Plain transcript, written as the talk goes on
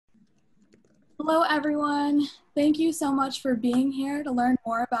Hello, everyone. Thank you so much for being here to learn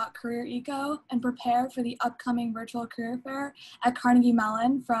more about CareerEco and prepare for the upcoming virtual career fair at Carnegie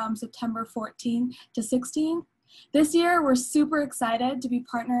Mellon from September 14 to 16. This year, we're super excited to be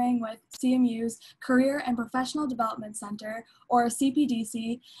partnering with CMU's Career and Professional Development Center, or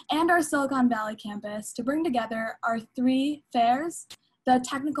CPDC, and our Silicon Valley campus to bring together our three fairs: the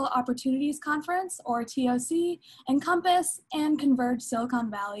Technical Opportunities Conference, or TOC, Encompass, and Converge Silicon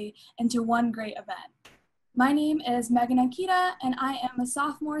Valley into one great event. My name is Megan Akita, and I am a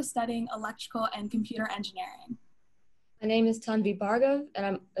sophomore studying electrical and computer engineering. My name is Tanvi Bhargav, and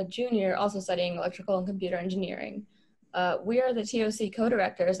I'm a junior also studying electrical and computer engineering. We are the TOC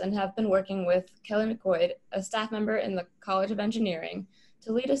co-directors and have been working with Kelly McCoy, a staff member in the College of Engineering,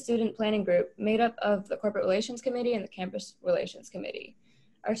 to lead a student planning group made up of the Corporate Relations Committee and the Campus Relations Committee.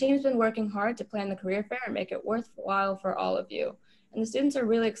 Our team's been working hard to plan the career fair and make it worthwhile for all of you, and the students are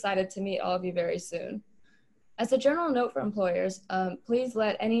really excited to meet all of you very soon. As a general note for employers, please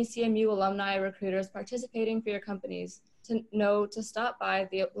let any CMU alumni recruiters participating for your companies know to stop by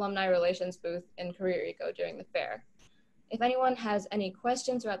the Alumni Relations booth in CareerEco during the fair. If anyone has any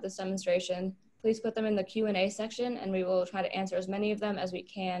questions throughout this demonstration, please put them in the Q&A section, and we will try to answer as many of them as we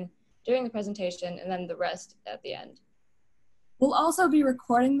can during the presentation and then the rest at the end. We'll also be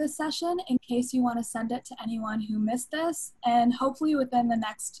recording this session in case you want to send it to anyone who missed this, and hopefully within the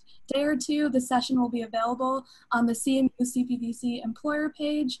next day or two, the session will be available on the CMU CPDC employer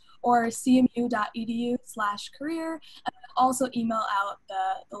page or cmu.edu/career, and we'll also email out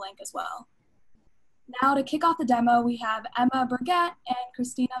the link as well. Now to kick off the demo, we have Emma Burgett and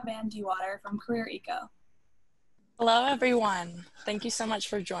Christina Van Dewater from CareerEco. Hello, everyone. Thank you so much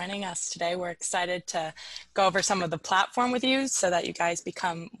for joining us today. We're excited to go over some of the platform with you so that you guys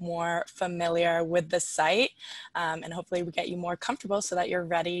become more familiar with the site, and hopefully we get you more comfortable so that you're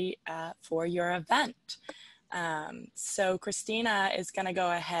ready for your event. So Christina is going to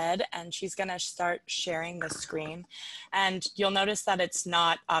go ahead and she's going to start sharing the screen, and you'll notice that it's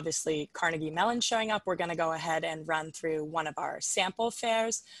not obviously Carnegie Mellon showing up. We're going to go ahead and run through one of our sample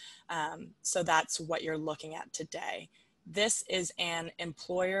fairs. So that's what you're looking at today. This is an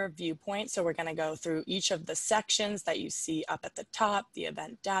employer viewpoint. So we're going to go through each of the sections that you see up at the top: the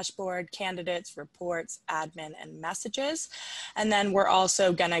event dashboard, candidates, reports, admin, and messages. And then we're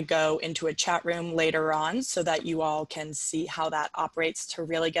also going to go into a chat room later on so that you all can see how that operates to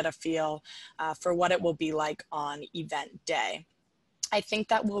really get a feel for what it will be like on event day. I think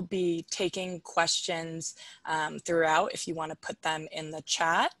that we'll be taking questions throughout if you want to put them in the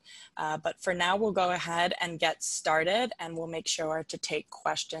chat. But for now, we'll go ahead and get started, and we'll make sure to take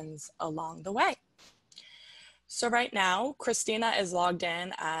questions along the way. So right now, Christina is logged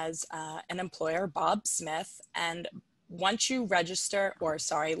in as an employer, Bob Smith, and once you register, or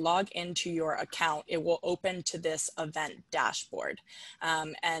sorry, log into your account, it will open to this event dashboard.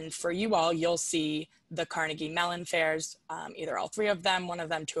 And for you all, you'll see the Carnegie Mellon fairs, either all three of them, one of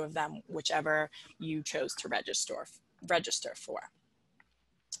them, two of them, whichever you chose to register for.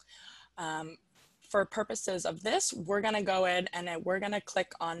 For purposes of this, we're going to go in and we're going to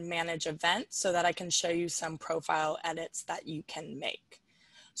click on Manage Event so that I can show you some profile edits that you can make.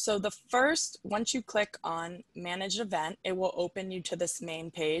 So once you click on Manage Event, it will open you to this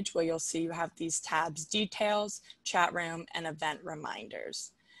main page where you'll see you have these tabs: Details, Chat Room, and Event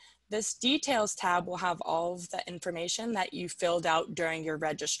Reminders. This Details tab will have all of the information that you filled out during your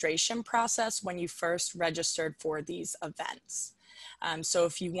registration process when you first registered for these events. So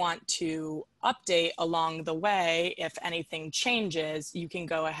if you want to update along the way, if anything changes, you can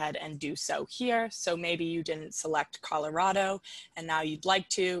go ahead and do so here. So maybe you didn't select Colorado and now you'd like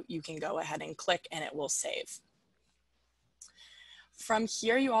to, you can go ahead and click and it will save. From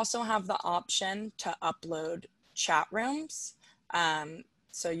here, you also have the option to upload chat rooms.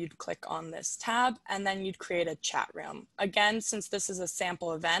 So you'd click on this tab and then you'd create a chat room. Again, since this is a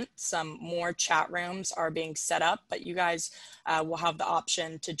sample event, some more chat rooms are being set up, but you guys will have the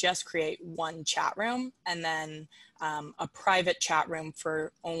option to just create one chat room and then a private chat room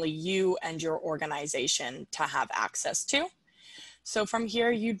for only you and your organization to have access to. So from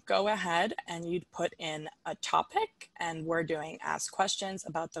here, you'd go ahead and you'd put in a topic, and we're doing Ask Questions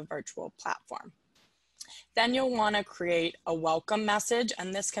about the virtual platform. Then you'll want to create a welcome message,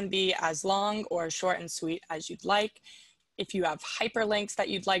 and this can be as long or short and sweet as you'd like. If you have hyperlinks that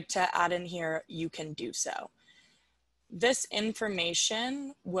you'd like to add in here, you can do so. This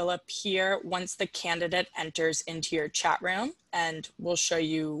information will appear once the candidate enters into your chat room, and we'll show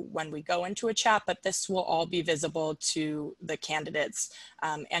you when we go into a chat, but this will all be visible to the candidates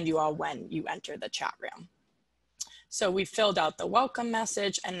and you all when you enter the chat room. So we filled out the welcome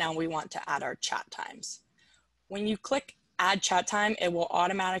message, and now we want to add our chat times. When you click add chat time, it will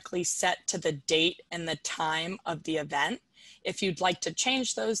automatically set to the date and the time of the event. If you'd like to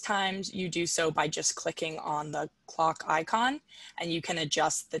change those times, you do so by just clicking on the clock icon, and you can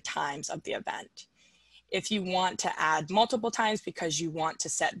adjust the times of the event. If you want to add multiple times because you want to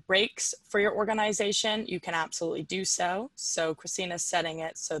set breaks for your organization, you can absolutely do so. So Christina's setting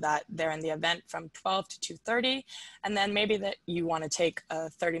it so that they're in the event from 12 to 2:30, and then maybe that you want to take a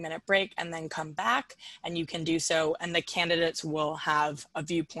 30-minute break and then come back, and you can do so, and the candidates will have a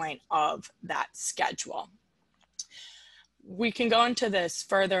viewpoint of that schedule. We can go into this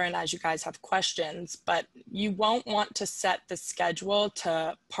further and as you guys have questions, but you won't want to set the schedule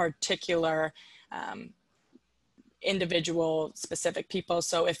to particular individual specific people.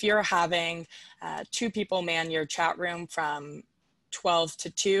 So if you're having 2 people man your chat room from 12 to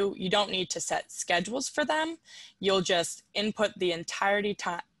 2, you don't need to set schedules for them. You'll just input the entire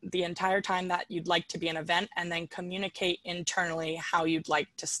time that you'd like to be an event, and then communicate internally how you'd like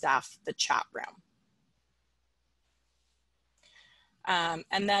to staff the chat room.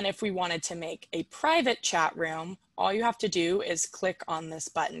 And then if we wanted to make a private chat room, all you have to do is click on this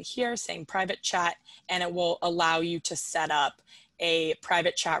button here saying private chat, and it will allow you to set up a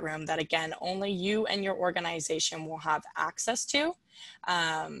private chat room that, again, only you and your organization will have access to,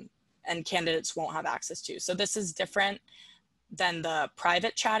 and candidates won't have access to. So this is different than the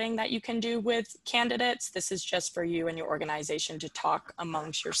private chatting that you can do with candidates. This is just for you and your organization to talk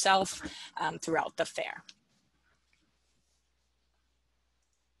amongst yourself throughout the fair.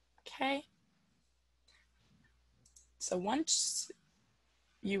 Okay. So once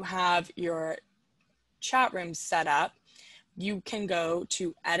you have your chat room set up, you can go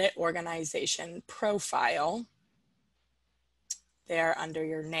to Edit Organization Profile there under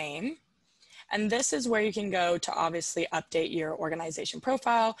your name. And this is where you can go to obviously update your organization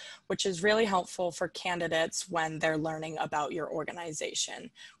profile, which is really helpful for candidates when they're learning about your organization.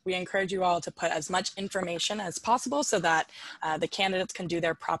 We encourage you all to put as much information as possible so that the candidates can do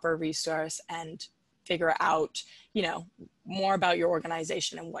their proper resource and figure out, more about your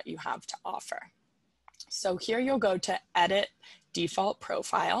organization and what you have to offer. So here you'll go to Edit Default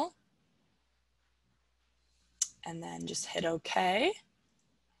Profile, and then just hit OK.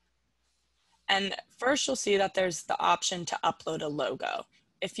 And first you'll see that there's the option to upload a logo.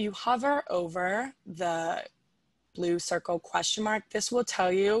 If you hover over the blue circle question mark, this will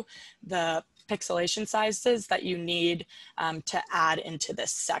tell you the pixelation sizes that you need to add into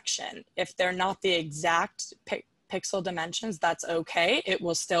this section. If they're not the exact pixel dimensions, that's okay. It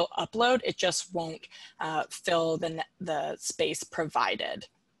will still upload. It just won't fill the space provided.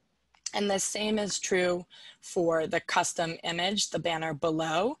 And the same is true for the custom image, the banner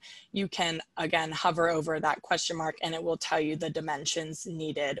below. You can, again, hover over that question mark and it will tell you the dimensions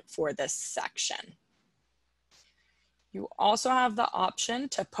needed for this section. You also have the option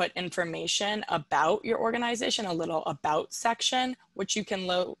to put information about your organization, a little about section, which you can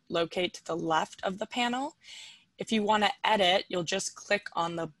locate to the left of the panel. If you want to edit, you'll just click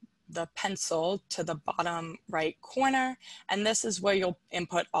on the pencil to the bottom right corner, and this is where you'll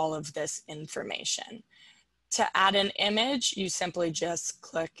input all of this information. To add an image, you simply just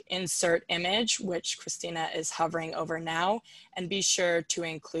click Insert Image, which Christina is hovering over now, and be sure to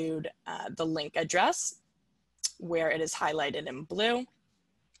include the link address where it is highlighted in blue.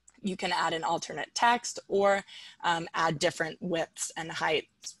 You can add an alternate text or add different widths and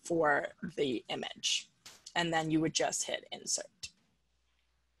heights for the image. And then you would just hit Insert,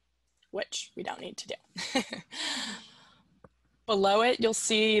 which we don't need to do. Below it, you'll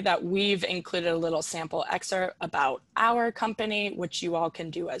see that we've included a little sample excerpt about our company, which you all can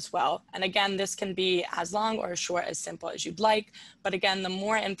do as well. And again, this can be as long or as short, as simple as you'd like. But again, the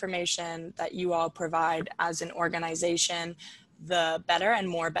more information that you all provide as an organization, the better and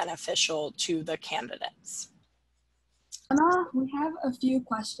more beneficial to the candidates. Anna, we have a few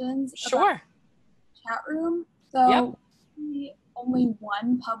questions. Sure. About chat room. So Yep. Only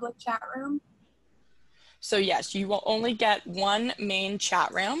one public chat room? So yes, you will only get one main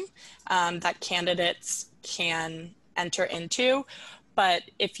chat room that candidates can enter into. But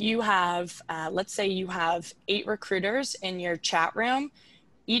if you have, let's say you have 8 recruiters in your chat room,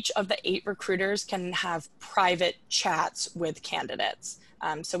 each of the 8 recruiters can have private chats with candidates.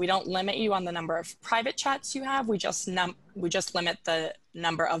 So we don't limit you on the number of private chats you have. We just limit the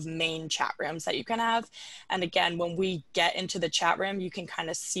number of main chat rooms that you can have. And again, when we get into the chat room, you can kind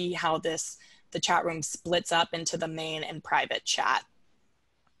of see how the chat room splits up into the main and private chat.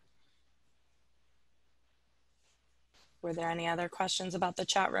 Were there any other questions about the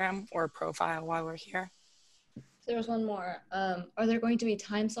chat room or profile while we're here? There was one more. Are there going to be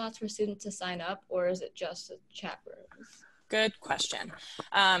time slots for students to sign up, or is it just the chat rooms? Good question.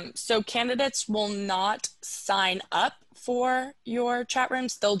 So candidates will not sign up for your chat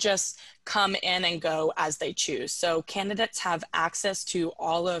rooms. They'll just come in and go as they choose. So candidates have access to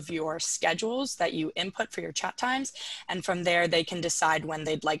all of your schedules that you input for your chat times. And from there, they can decide when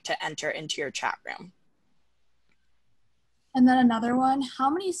they'd like to enter into your chat room. And then another one, how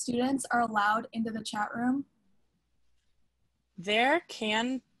many students are allowed into the chat room? There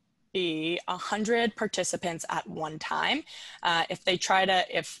can be 100 participants at one time.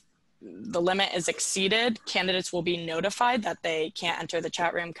 If the limit is exceeded, candidates will be notified that they can't enter the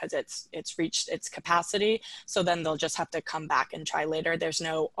chat room because it's reached its capacity. So then they'll just have to come back and try later. There's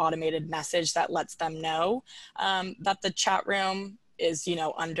no automated message that lets them know that the chat room is,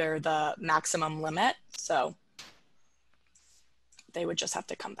 under the maximum limit. So they would just have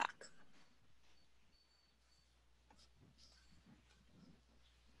to come back.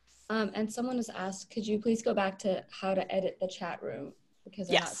 And someone has asked, could you please go back to how to edit the chat room? Because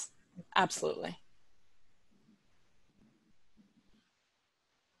yes, absolutely.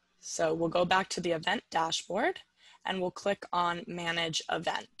 So we'll go back to the event dashboard and we'll click on Manage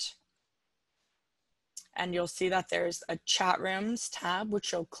Event. And you'll see that there's a chat rooms tab,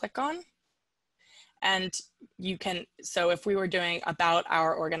 which you'll click on. And you can, so if we were doing about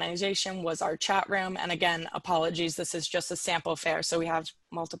our organization was our chat room, and again, apologies, this is just a sample fair, so we have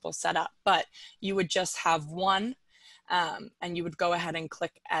multiple set up, but you would just have one and you would go ahead and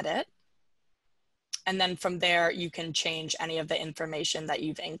click edit. And then from there, you can change any of the information that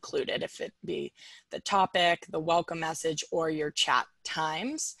you've included, if it be the topic, the welcome message, or your chat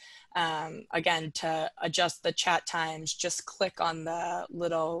times. Again, to adjust the chat times, just click on the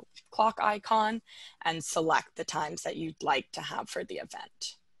little clock icon and select the times that you'd like to have for the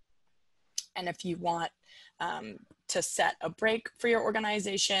event. And if you want to set a break for your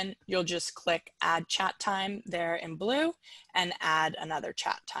organization, you'll just click Add Chat Time there in blue and add another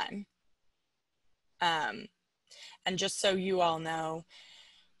chat time. And just so you all know,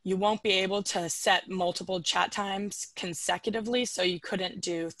 you won't be able to set multiple chat times consecutively. So you couldn't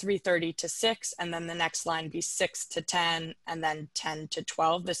do 3:30 to 6 and then the next line be 6 to 10 and then 10 to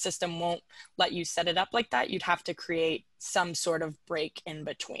 12. The system won't let you set it up like that. You'd have to create some sort of break in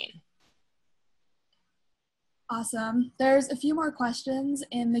between. Awesome. There's a few more questions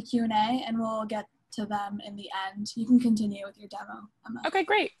in the Q&A and we'll get to them in the end. You can continue with your demo, Emma. Okay,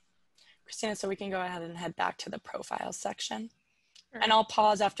 great. Christina, so we can go ahead and head back to the profile section. Sure. And I'll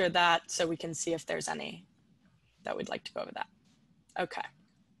pause after that so we can see if there's any that we'd like to go over that. Okay.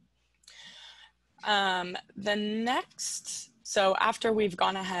 The next, so after we've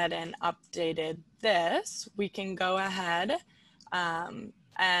gone ahead and updated this, we can go ahead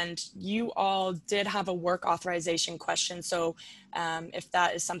and you all did have a work authorization question. So if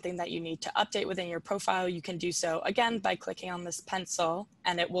that is something that you need to update within your profile, you can do so again by clicking on this pencil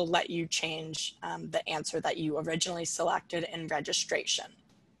and it will let you change the answer that you originally selected in registration.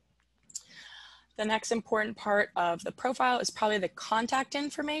 The next important part of the profile is probably the contact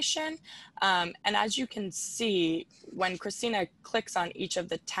information. And as you can see, when Christina clicks on each of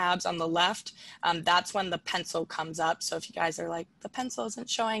the tabs on the left, that's when the pencil comes up. So if you guys are like, the pencil isn't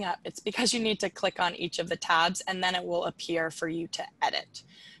showing up, it's because you need to click on each of the tabs and then it will appear for you to edit.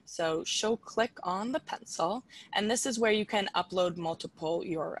 So she'll click on the pencil and this is where you can upload multiple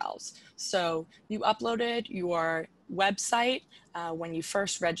URLs. So you uploaded your website when you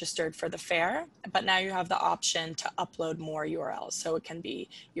first registered for the fair, but now you have the option to upload more URLs. So it can be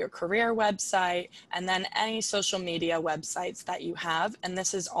your career website and then any social media websites that you have. And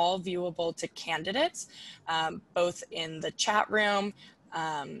this is all viewable to candidates, both in the chat room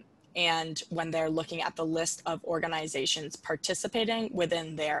and when they're looking at the list of organizations participating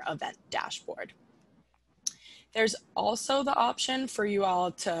within their event dashboard. There's also the option for you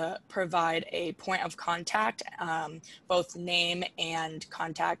all to provide a point of contact, both name and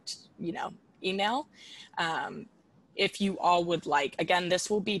contact, email. If you all would like. Again, this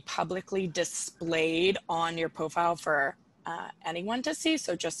will be publicly displayed on your profile for anyone to see,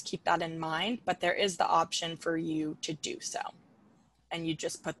 so just keep that in mind, but there is the option for you to do so. And you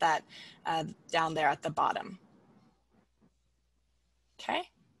just put that down there at the bottom. Okay.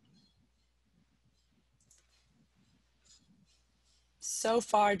 So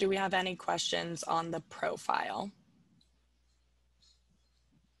far, do we have any questions on the profile?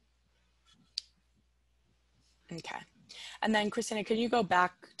 Okay. And then Christina, can you go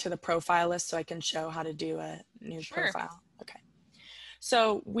back to the profile list so I can show how to do a new profile? Okay.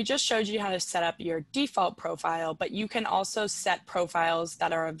 So we just showed you how to set up your default profile, but you can also set profiles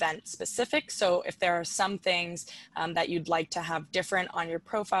that are event specific. So if there are some things that you'd like to have different on your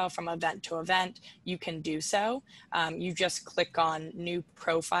profile from event to event, you can do so. You just click on new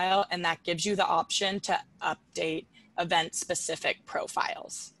profile, and that gives you the option to update event specific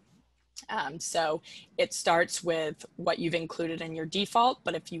profiles. So it starts with what you've included in your default,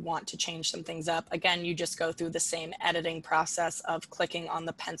 but if you want to change some things up, again, you just go through the same editing process of clicking on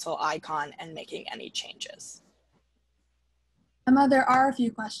the pencil icon and making any changes. Emma, there are a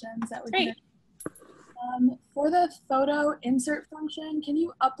few questions that we Great. can. For the photo insert function, can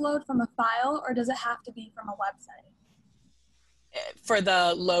you upload from a file or does it have to be from a website? For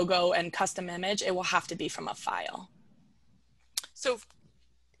the logo and custom image, it will have to be from a file. So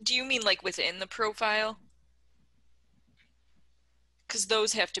do you mean like within the profile? Because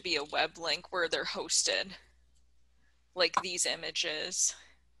those have to be a web link where they're hosted, like these images.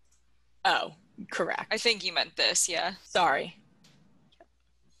 Oh, correct. I think you meant this, yeah. Sorry.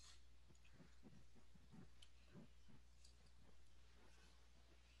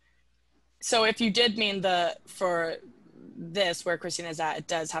 So if you did mean for this, where Christina's at, it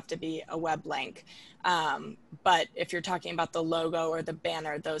does have to be a web link. But if you're talking about the logo or the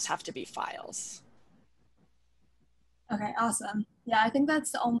banner, those have to be files. Okay, awesome. Yeah, I think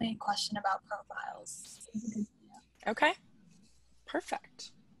that's the only question about profiles. Okay,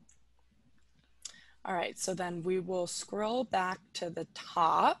 perfect. All right, so then we will scroll back to the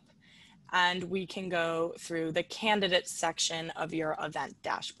top and we can go through the candidates section of your event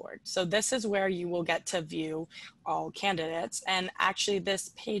dashboard. So this is where you will get to view all candidates. And actually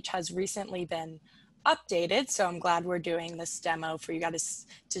this page has recently been updated. So I'm glad we're doing this demo for you guys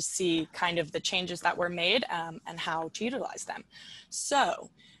to see kind of the changes that were made and how to utilize them. So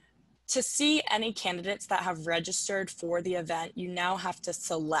to see any candidates that have registered for the event, you now have to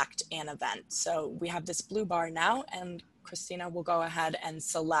select an event. So we have this blue bar now, and Christina will go ahead and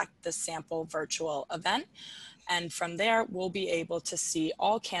select the sample virtual event. And from there, we'll be able to see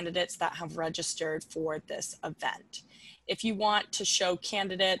all candidates that have registered for this event. If you want to show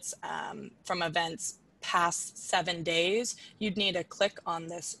candidates from events past 7 days, you'd need to click on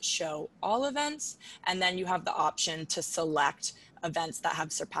this show all events, and then you have the option to select events that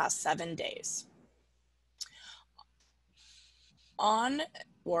have surpassed 7 days. On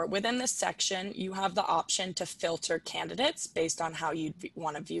or within this section, you have the option to filter candidates based on how you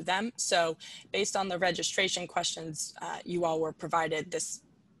want to view them. So based on the registration questions you all were provided,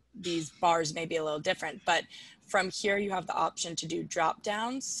 these bars may be a little different, but from here you have the option to do drop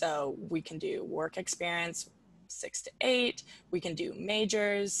downs. So we can do work experience 6 to 8, we can do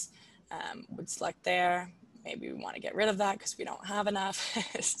majors, would select there. Maybe we want to get rid of that because we don't have enough.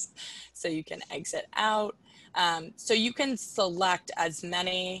 So you can exit out. So you can select as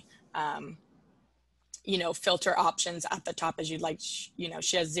many, filter options at the top as you'd like.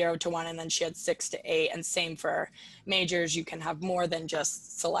 She has 0 to 1 and then she had 6 to 8, and same for majors. You can have more than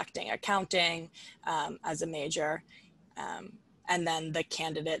just selecting accounting as a major. And then the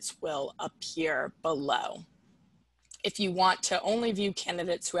candidates will appear below. If you want to only view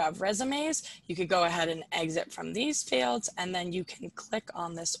candidates who have resumes, you could go ahead and exit from these fields, and then you can click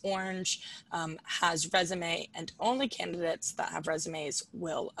on this orange has resume, and only candidates that have resumes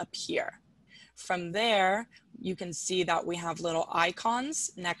will appear. From there, you can see that we have little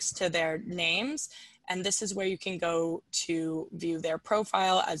icons next to their names, and this is where you can go to view their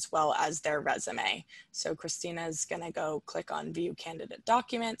profile as well as their resume. So Christina's gonna go click on view candidate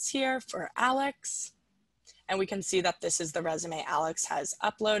documents here for Alex. And we can see that this is the resume Alex has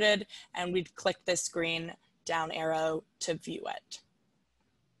uploaded, and we'd click this green down arrow to view it.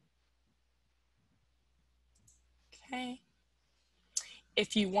 Okay.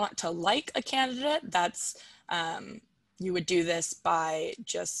 If you want to like a candidate, you would do this by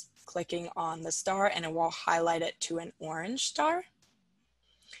just clicking on the star, and it will highlight it to an orange star.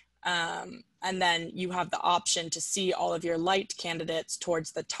 And then you have the option to see all of your liked candidates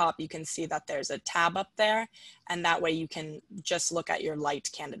towards the top. You can see that there's a tab up there, and that way you can just look at your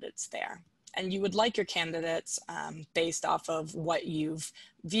liked candidates there. And you would like your candidates based off of what you've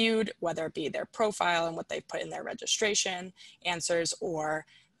viewed, whether it be their profile and what they've put in their registration answers, or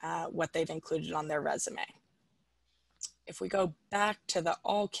what they've included on their resume. If we go back to the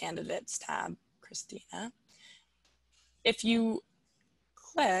All Candidates tab, Christina, if you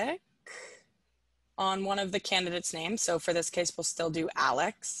click on one of the candidates' names, so for this case, we'll still do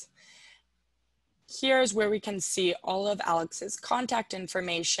Alex. here's where we can see all of Alex's contact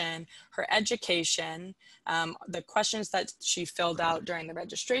information, her education, the questions that she filled out during the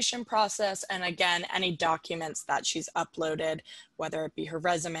registration process, and again, any documents that she's uploaded, whether it be her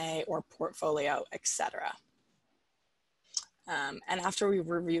resume or portfolio, etc. And after we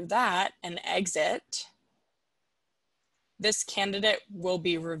review that and exit, this candidate will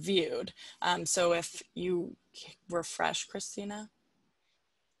be reviewed. So if you refresh, Christina.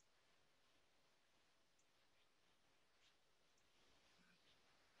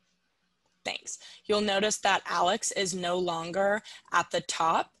 Thanks. You'll notice that Alex is no longer at the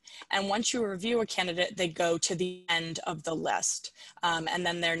top. And once you review a candidate, they go to the end of the list. And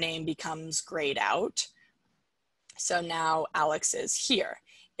then their name becomes grayed out. So now Alex is here.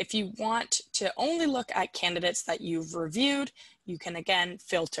 If you want to only look at candidates that you've reviewed, you can again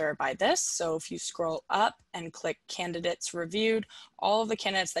filter by this. So if you scroll up and click candidates reviewed, all of the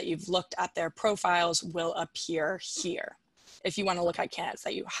candidates that you've looked at their profiles will appear here. If you want to look at candidates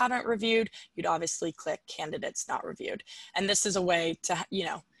that you haven't reviewed, you'd obviously click candidates not reviewed. And this is a way to,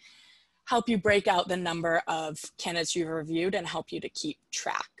 help you break out the number of candidates you've reviewed and help you to keep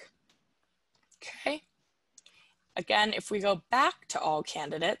track. Okay. Again, if we go back to all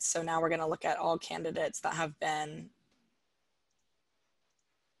candidates, so now we're going to look at all candidates that have been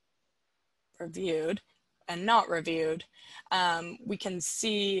reviewed and not reviewed, we can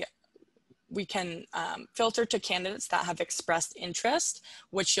see we can filter to candidates that have expressed interest,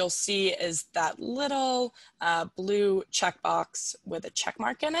 which you'll see is that little blue checkbox with a check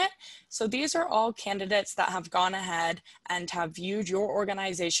mark in it. So these are all candidates that have gone ahead and have viewed your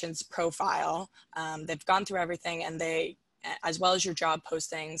organization's profile. They've gone through everything, and they, as well as your job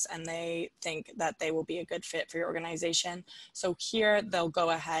postings, and they think that they will be a good fit for your organization. So here they'll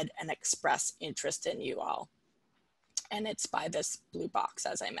go ahead and express interest in you all. And it's by this blue box,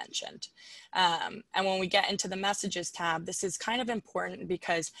 as I mentioned. And when we get into the messages tab, this is kind of important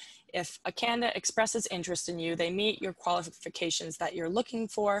because if a candidate expresses interest in you, they meet your qualifications that you're looking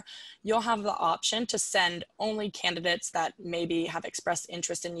for, you'll have the option to send only candidates that maybe have expressed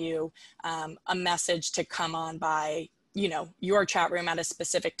interest in you a message to come on by, your chat room at a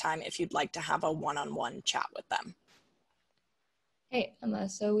specific time if you'd like to have a one-on-one chat with them. Hey, Emma,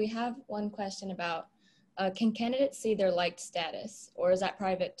 so we have one question about can candidates see their liked status, or is that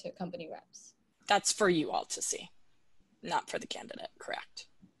private to company reps? That's for you all to see, not for the candidate, correct?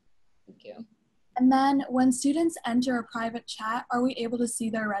 Thank you. And then when students enter a private chat, are we able to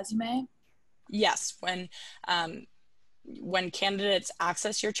see their resume? Yes, when candidates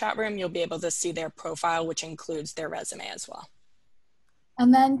access your chat room, you'll be able to see their profile, which includes their resume as well.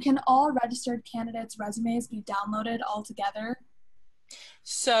 And then can all registered candidates' resumes be downloaded all together?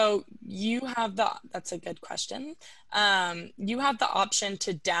 So you have that's a good question. You have the option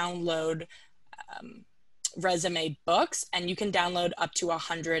to download resume books, and you can download up to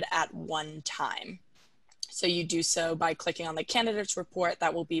 100 at one time. So you do so by clicking on the candidates report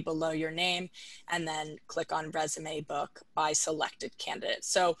that will be below your name, and then click on resume book by selected candidate.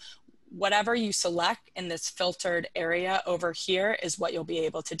 So whatever you select in this filtered area over here is what you'll be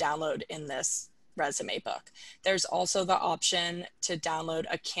able to download in this resume book. There's also the option to download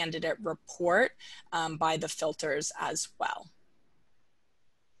a candidate report by the filters as well.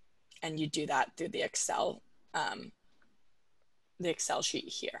 And you do that through the Excel sheet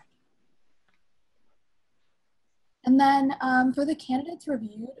here. And then for the candidates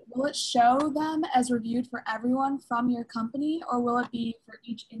reviewed, will it show them as reviewed for everyone from your company, or will it be for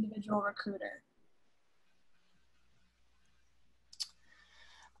each individual recruiter?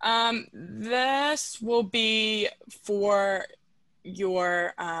 This will be for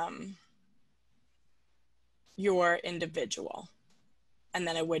your individual, and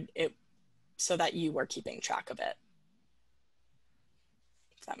then so that you were keeping track of it.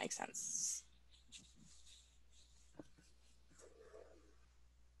 If that makes sense.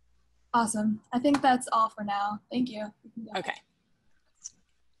 Awesome. I think that's all for now. Thank you. Okay.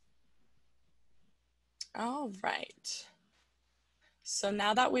 All right. So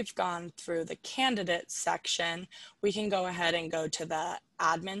now that we've gone through the candidate section, we can go ahead and go to the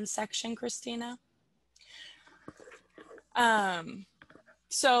admin section, Christina.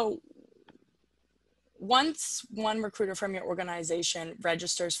 So once one recruiter from your organization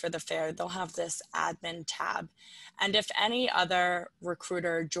registers for the fair, they'll have this admin tab. And if any other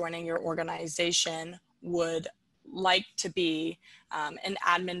recruiter joining your organization would like to be an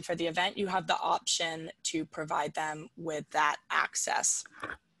admin for the event, you have the option to provide them with that access.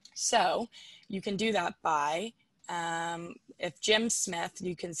 So you can do that by, if Jim Smith,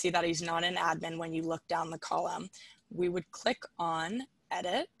 you can see that he's not an admin when you look down the column. We would click on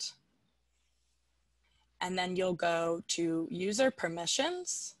edit. and then you'll go to user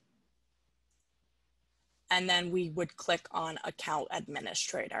permissions, and then we would click on account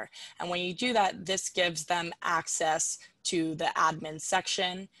administrator. And when you do that, this gives them access to the admin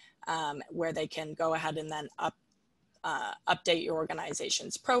section where they can go ahead and then update your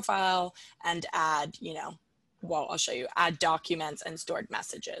organization's profile and add, well, I'll show you, add documents and stored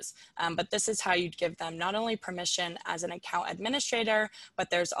messages. But this is how you'd give them not only permission as an account administrator, but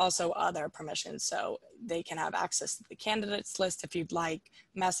there's also other permissions. So they can have access to the candidates list if you'd like,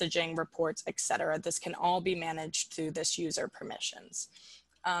 messaging, reports, etc. This can all be managed through this user permissions.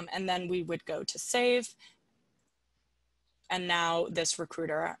 And then we would go to save. And now this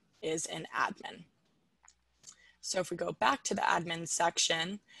recruiter is in admin. So if we go back to the admin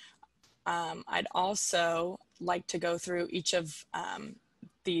section, I'd also like to go through each of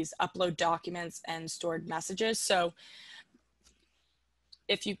these upload documents and stored messages. So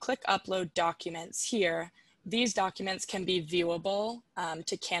if you click upload documents here, these documents can be viewable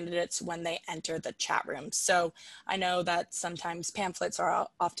to candidates when they enter the chat room. So I know that sometimes pamphlets are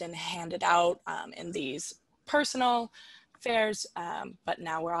often handed out in these personal fairs, but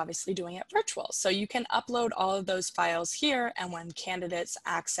now we're obviously doing it virtual. So you can upload all of those files here, and when candidates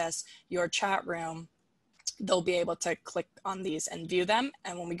access your chat room, they'll be able to click on these and view them.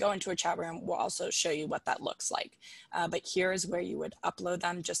 And when we go into a chat room, we'll also show you what that looks like. But here is where you would upload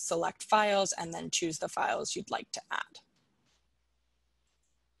them. Just select files and then choose the files you'd like to add.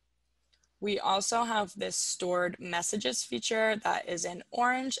 We also have this stored messages feature that is in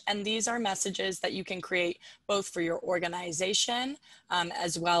orange, and these are messages that you can create both for your organization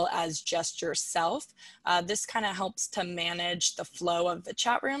as well as just yourself. This kind of helps to manage the flow of the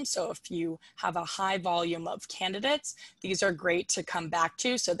chat room. So if you have a high volume of candidates, these are great to come back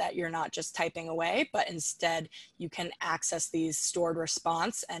to so that you're not just typing away, but instead you can access these stored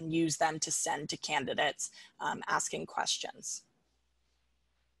response and use them to send to candidates asking questions.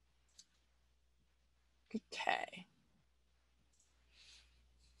 Okay.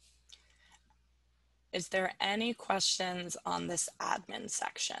 Is there any questions on this admin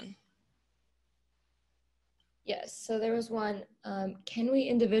section? Yes, so there was one, can we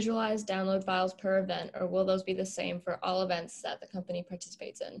individualize download files per event, or will those be the same for all events that the company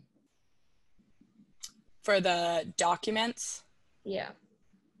participates in? For the documents? Yeah.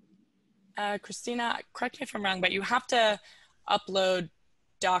 Christina, correct me if I'm wrong, but you have to upload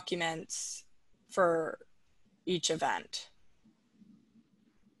documents for each event.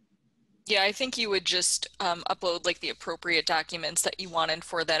 Yeah, I think you would just upload like the appropriate documents that you wanted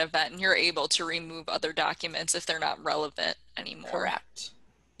for that event, and you're able to remove other documents if they're not relevant anymore. Correct.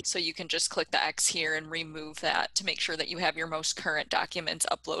 So you can just click the X here and remove that to make sure that you have your most current documents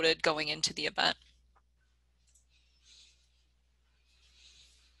uploaded going into the event.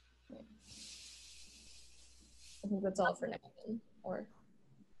 I think that's all for now, or?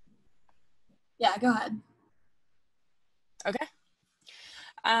 Yeah, go ahead. Okay.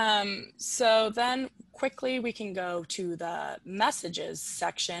 So then quickly we can go to the messages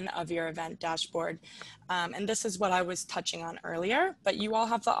section of your event dashboard. And this is what I was touching on earlier, but you all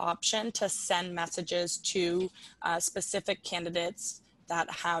have the option to send messages to specific candidates that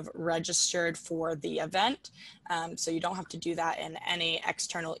have registered for the event. So you don't have to do that in any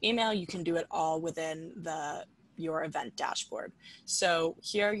external email. You can do it all within your event dashboard. So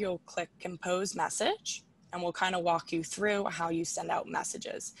here you'll click compose message, and we'll kind of walk you through how you send out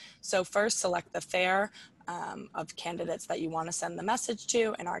messages. So first select the fair of candidates that you want to send the message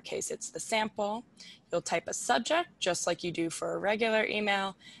to. In our case, it's the sample. You'll type a subject just like you do for a regular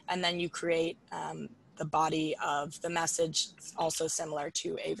email, and then you create the body of the message, also similar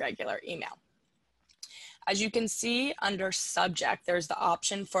to a regular email. As you can see under subject, there's the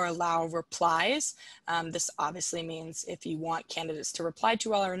option for allow replies. This obviously means if you want candidates to reply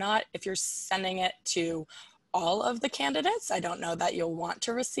to all or not. If you're sending it to all of the candidates, I don't know that you'll want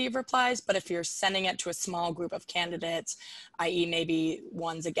to receive replies, but if you're sending it to a small group of candidates, i.e. maybe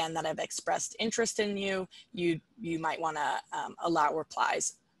ones again that have expressed interest in you, you might want to allow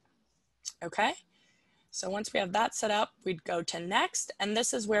replies. Okay. So once we have that set up, we'd go to next, and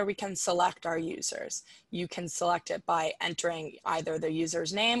this is where we can select our users. You can select it by entering either the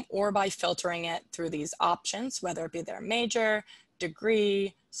user's name or by filtering it through these options, whether it be their major,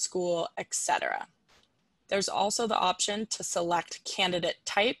 degree, school, etc. There's also the option to select candidate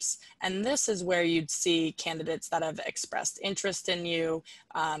types, and this is where you'd see candidates that have expressed interest in you,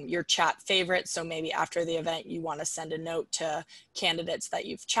 your chat favorites. So maybe after the event, you want to send a note to candidates that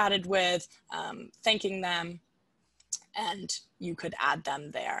you've chatted with, thanking them, and you could add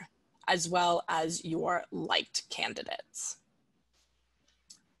them there, as well as your liked candidates.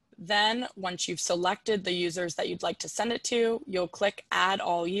 Then once you've selected the users that you'd like to send it to, you'll click Add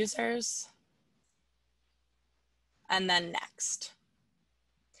All Users, and then Next.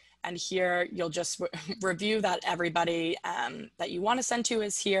 And here you'll just review that everybody that you want to send to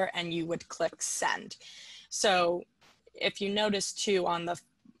is here, and you would click Send. So if you notice too, on the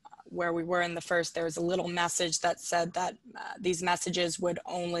where we were in the first, there was a little message that said that these messages would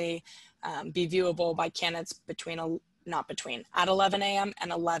only be viewable by candidates at 11 a.m.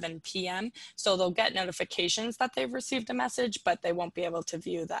 and 11 p.m. So they'll get notifications that they've received a message, but they won't be able to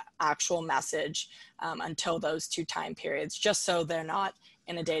view the actual message until those 2 time periods, just so they're not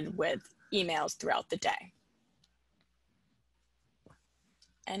inundated with emails throughout the day.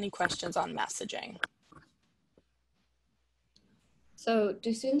 Any questions on messaging? So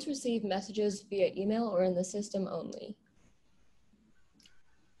do students receive messages via email or in the system only?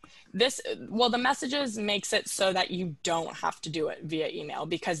 Well, the messages makes it so that you don't have to do it via email,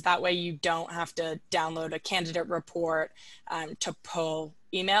 because that way you don't have to download a candidate report to pull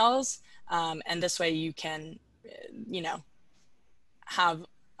emails. And this way you can, have,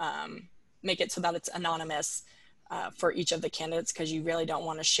 make it so that it's anonymous for each of the candidates, because you really don't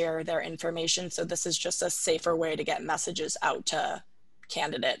want to share their information. So this is just a safer way to get messages out to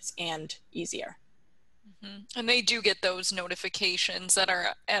candidates and easier. And they do get those notifications that are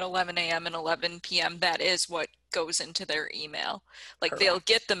at 11 a.m. and 11 p.m. That is what goes into their email. Like, Correct. They'll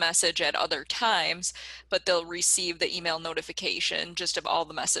get the message at other times, but they'll receive the email notification just of all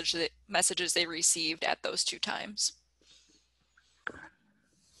the messages they received at those 2 times.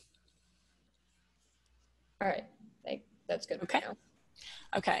 All right, that's good. Okay.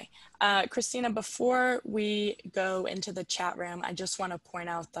 Okay, Christina, before we go into the chat room, I just want to point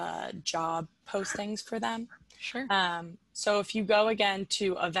out the job postings for them. Sure. So if you go again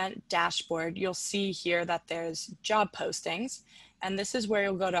to Event Dashboard, you'll see here that there's job postings, and this is where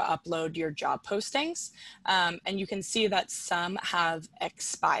you'll go to upload your job postings. And you can see that some have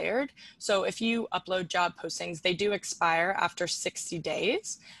expired. So if you upload job postings, they do expire after 60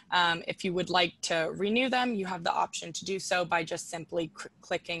 days. If you would like to renew them, you have the option to do so by just simply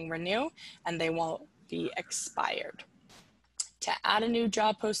clicking renew, and they won't be expired. To add a new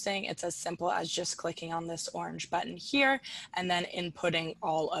job posting, it's as simple as just clicking on this orange button here and then inputting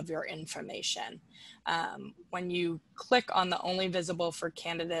all of your information. When you click on the only visible for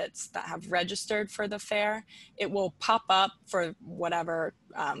candidates that have registered for the fair, it will pop up for whatever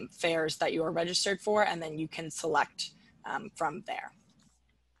fairs that you are registered for, and then you can select from there.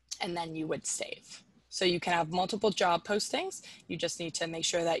 And then you would save. So you can have multiple job postings. You just need to make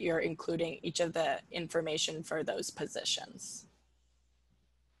sure that you're including each of the information for those positions.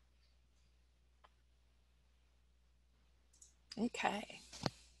 Okay.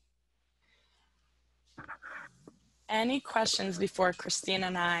 Any questions before Christina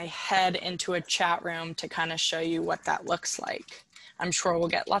and I head into a chat room to kind of show you what that looks like? I'm sure we'll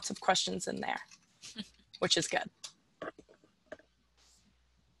get lots of questions in there, which is good.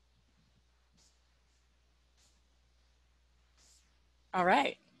 All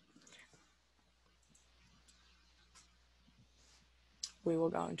right. We will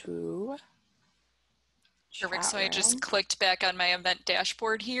go into Perfect. So I just clicked back on my event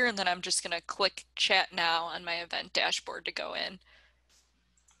dashboard here, and then I'm just going to click chat now on my event dashboard to go in.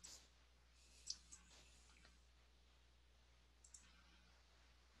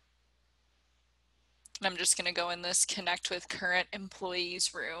 And I'm just going to go in this connect with current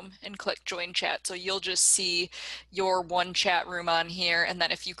employees room and click join chat. So you'll just see your one chat room on here. And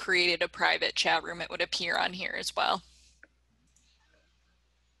then if you created a private chat room, it would appear on here as well.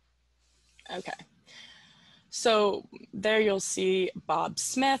 Okay. So there you'll see Bob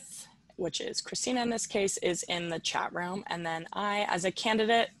Smith, which is Christina in this case, is in the chat room. And then I, as a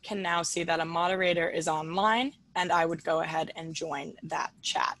candidate, can now see that a moderator is online, and I would go ahead and join that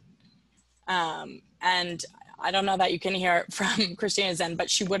chat. And I don't know that you can hear it from Christina's end, but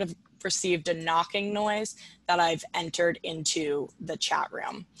she would have received a knocking noise that I've entered into the chat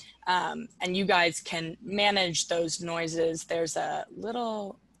room. And you guys can manage those noises. There's a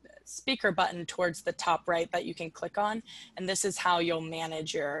little speaker button towards the top right that you can click on, and this is how you'll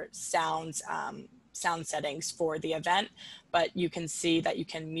manage your sound settings for the event. But you can see that you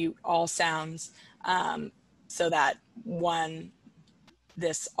can mute all sounds so that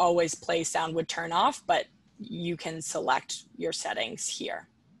this always play sound would turn off, but you can select your settings here.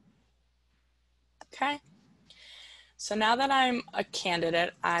 Okay, so now that I'm a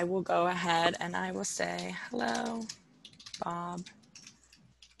candidate, I will go ahead and I will say, hello, Bob.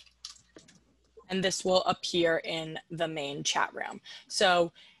 And this will appear in the main chat room.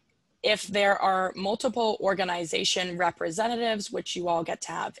 So If there are multiple organization representatives, which you all get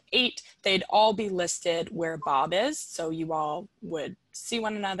to have 8, they'd all be listed where Bob is. So you all would see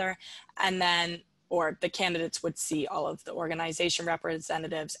one another, and then, or the candidates would see all of the organization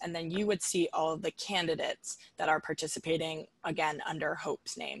representatives, and then you would see all of the candidates that are participating, again, under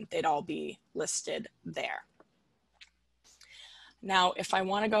Hope's name. They'd all be listed there. Now, if I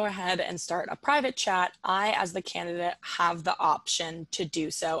want to go ahead and start a private chat, I, as the candidate, have the option to do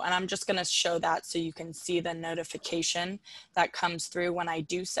so. And I'm just going to show that so you can see the notification that comes through when I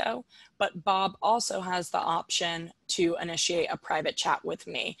do so. But Bob also has the option to initiate a private chat with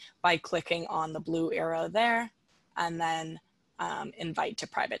me by clicking on the blue arrow there and then invite to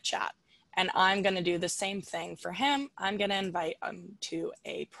private chat. And I'm going to do the same thing for him. I'm going to invite him to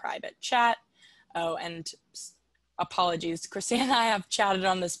a private chat. Oh, and apologies, Christina and I have chatted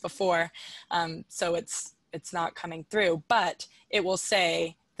on this before, so it's not coming through, but it will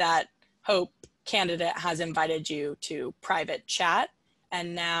say that Hope candidate has invited you to private chat.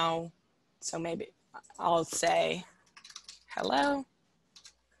 And now, so maybe I'll say hello.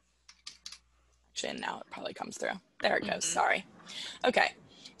 Actually, now it probably comes through. There it goes, sorry. Okay.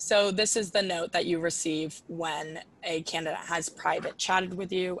 So this is the note that you receive when a candidate has private chatted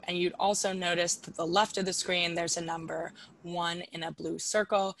with you. And you'd also notice to the left of the screen, there's a number 1 in a blue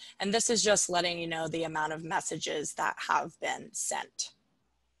circle. And this is just letting you know the amount of messages that have been sent.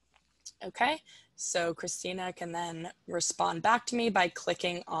 Okay, so Christina can then respond back to me by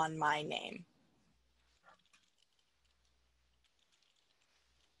clicking on my name.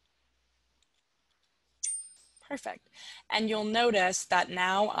 Perfect. And you'll notice that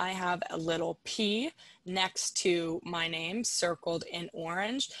now I have a little P next to my name circled in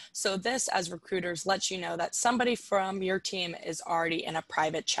orange. So this, as recruiters, lets you know that somebody from your team is already in a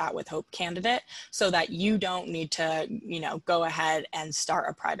private chat with Hope candidate, so that you don't need to, go ahead and start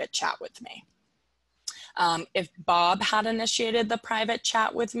a private chat with me. If Bob had initiated the private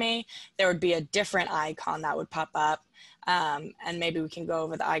chat with me, there would be a different icon that would pop up. And maybe we can go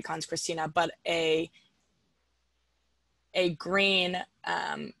over the icons, Christina, but a green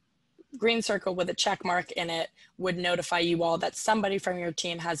circle with a check mark in it would notify you all that somebody from your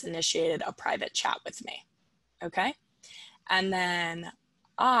team has initiated a private chat with me, okay? And then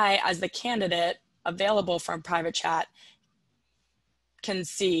I, as the candidate available from private chat, can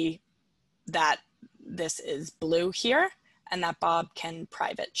see that this is blue here and that Bob can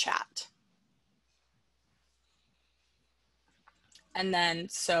private chat. And then,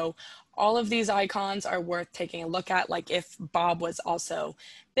 so all of these icons are worth taking a look at. Like if Bob was also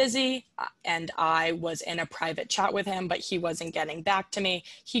busy and I was in a private chat with him, but he wasn't getting back to me,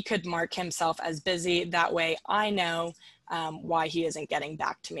 he could mark himself as busy. That way I know why he isn't getting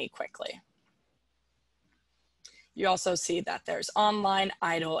back to me quickly. You also see that there's online,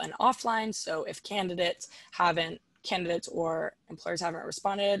 idle, and offline. So if candidates or employers haven't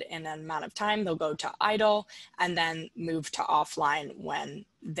responded in an amount of time, they'll go to idle and then move to offline when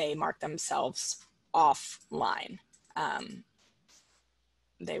they mark themselves offline.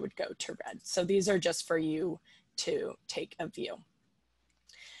 They would go to red. So these are just for you to take a view.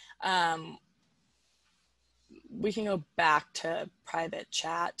 We can go back to private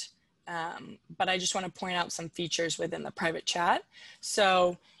chat, but I just want to point out some features within the private chat.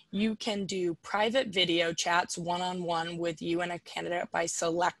 So you can do private video chats one-on-one with you and a candidate by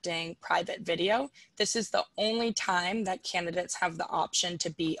selecting private video. This is the only time that candidates have the option to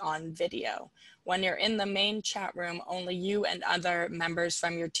be on video. When you're in the main chat room, only you and other members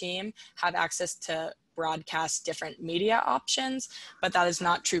from your team have access to broadcast different media options, but that is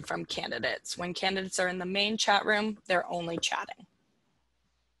not true from candidates. When candidates are in the main chat room, they're only chatting.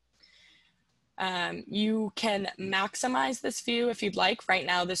 You can maximize this view if you'd like. Right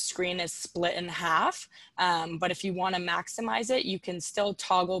now, the screen is split in half, but if you want to maximize it, you can still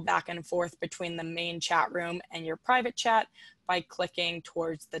toggle back and forth between the main chat room and your private chat by clicking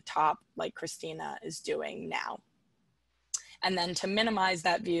towards the top like Christina is doing now. And then to minimize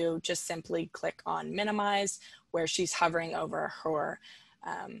that view, just simply click on minimize where she's hovering over her,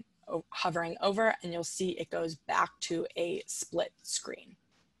 and you'll see it goes back to a split screen.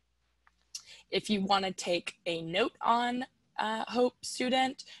 If you want to take a note on Hope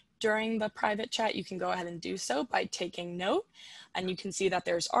student during the private chat, you can go ahead and do so by taking note. And you can see that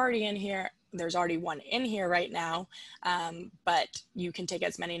there's already one in here right now, but you can take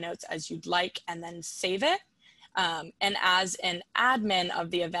as many notes as you'd like and then save it. And as an admin of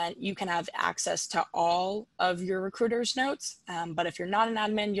the event, you can have access to all of your recruiters' notes. But if you're not an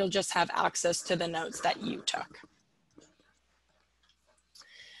admin, you'll just have access to the notes that you took.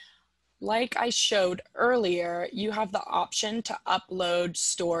 like I showed earlier, you have the option to upload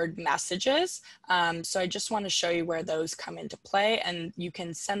stored messages. So I just want to show you where those come into play, and you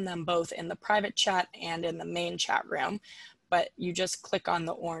can send them both in the private chat and in the main chat room. But you just click on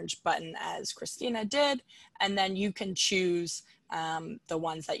the orange button as Christina did, and then you can choose the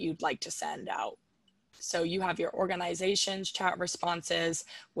ones that you'd like to send out. So you have your organization's chat responses,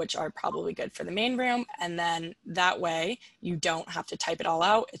 which are probably good for the main room. And then that way you don't have to type it all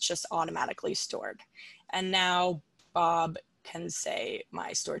out. It's just automatically stored. And now Bob can say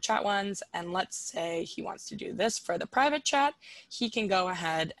my stored chat ones. And let's say he wants to do this for the private chat. He can go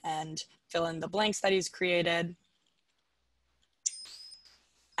ahead and fill in the blanks that he's created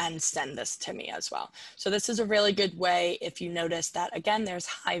and send this to me as well. So this is a really good way if you notice that, again, there's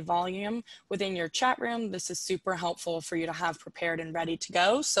high volume within your chat room. This is super helpful for you to have prepared and ready to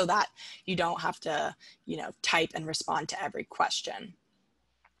go so that you don't have to, type and respond to every question.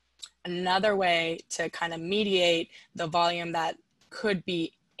 Another way to kind of mediate the volume that could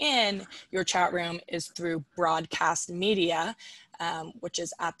be in your chat room is through broadcast media, which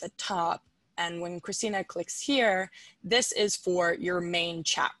is at the top. And when Christina clicks here, this is for your main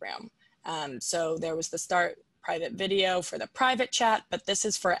chat room. So there was the start private video for the private chat, but this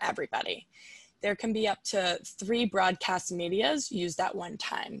is for everybody. There can be up to 3 broadcast medias used at one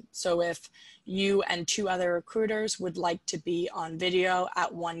time. So if you and 2 other recruiters would like to be on video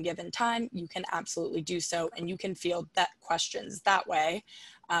at one given time, you can absolutely do so. And you can field that questions that way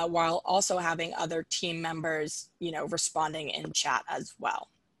while also having other team members, responding in chat as well.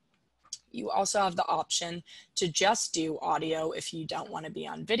 You also have the option to just do audio if you don't want to be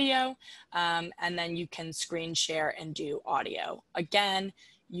on video, and then you can screen share and do audio. Again,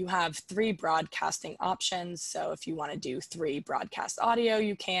 you have 3 broadcasting options. So if you want to do 3 broadcast audio,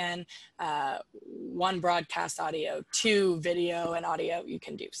 you can. 1 broadcast audio, 2 video and audio, you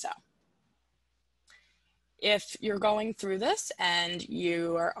can do so. If you're going through this and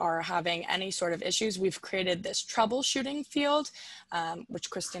you are having any sort of issues, we've created this troubleshooting field,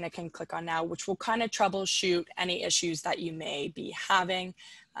 which Christina can click on now, which will kind of troubleshoot any issues that you may be having.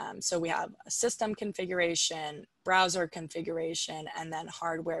 So we have a system configuration, browser configuration, and then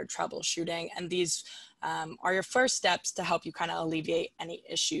hardware troubleshooting. And these are your first steps to help you kind of alleviate any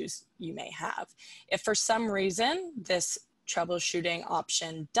issues you may have. If for some reason this troubleshooting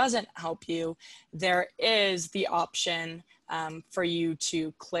option doesn't help you, there is the option for you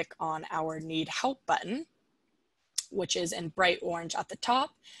to click on our Need Help button, which is in bright orange at the top.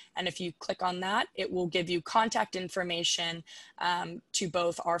 And if you click on that, it will give you contact information to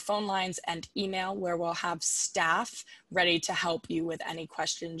both our phone lines and email, where we'll have staff ready to help you with any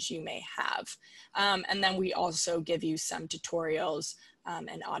questions you may have. And then we also give you some tutorials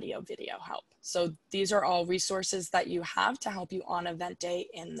and audio video help. So these are all resources that you have to help you on event day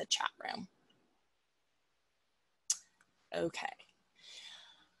in the chat room. Okay.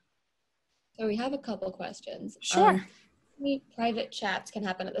 So we have a couple questions. Sure. How many private chats can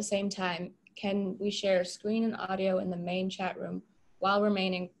happen at the same time? Can we share screen and audio in the main chat room while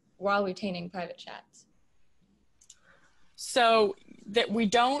retaining private chats? So that we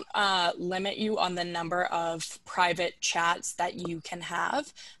don't limit you on the number of private chats that you can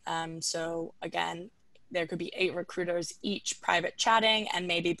have. So again, there could be 8 recruiters each private chatting, and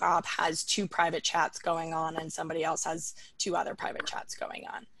maybe Bob has 2 private chats going on and somebody else has 2 other private chats going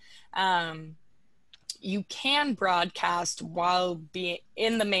on. You can broadcast while being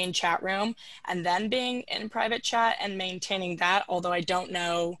in the main chat room and then being in private chat and maintaining that, although I don't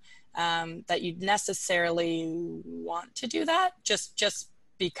know that you'd necessarily want to do that, just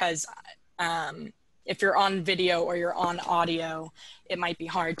because if you're on video or you're on audio, it might be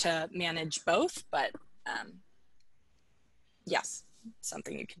hard to manage both, but yes,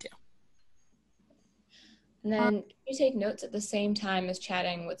 something you could do. And then can you take notes at the same time as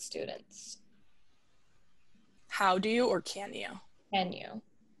chatting with students? How do you, or can you? Can you?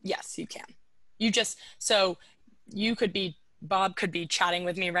 Yes, you can. So you could be, Bob could be chatting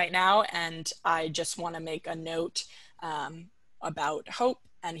with me right now, and I just want to make a note about Hope,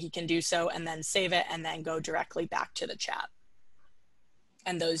 and he can do so and then save it and then go directly back to the chat.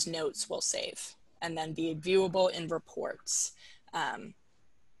 And those notes will save and then be viewable in reports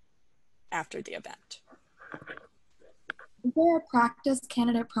after the event. Is there a practice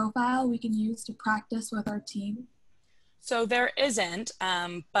candidate profile we can use to practice with our team? So there isn't,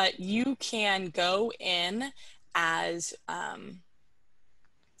 but you can go in as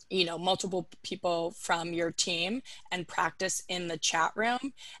multiple people from your team and practice in the chat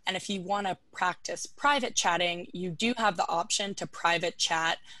room. And if you want to practice private chatting, you do have the option to private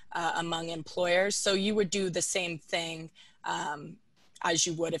chat among employers. So you would do the same thing as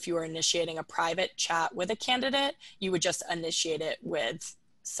you would if you were initiating a private chat with a candidate, you would just initiate it with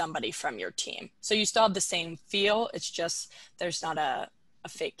somebody from your team. So you still have the same feel, it's just there's not a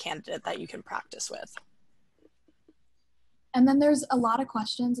fake candidate that you can practice with. And then there's a lot of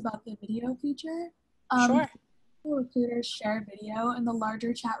questions about the video feature. Sure. Recruiters share video in the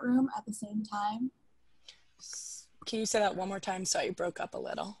larger chat room at the same time. Can you say that one more time? Sorry, you broke up a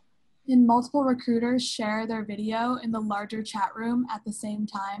little. Can multiple recruiters share their video in the larger chat room at the same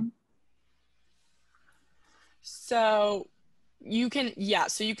time? So you can, yeah,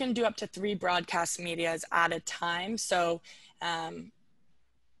 so you can do up to 3 broadcast medias at a time. So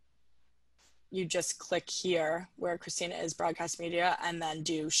you just click here where Christina is broadcast media and then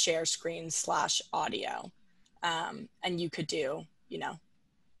do share screen / audio. And you could do, you know,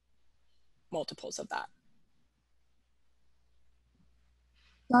 multiples of that.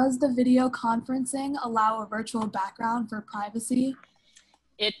 Does the video conferencing allow a virtual background for privacy?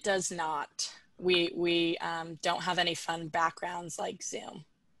 It does not. We don't have any fun backgrounds like Zoom.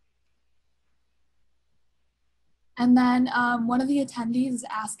 And then one of the attendees is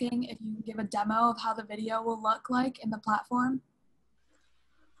asking if you can give a demo of how the video will look like in the platform.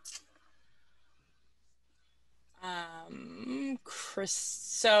 Chris,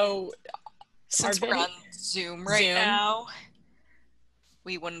 so since we're on Zoom right now,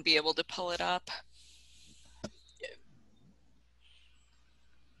 we wouldn't be able to pull it up.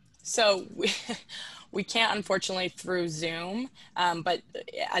 So we can't, unfortunately, through Zoom, but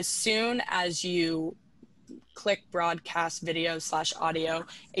as soon as you click broadcast video / audio,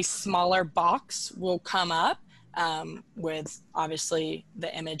 a smaller box will come up with obviously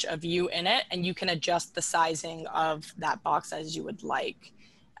the image of you in it, and you can adjust the sizing of that box as you would like.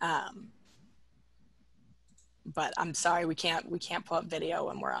 But I'm sorry, we can't pull up video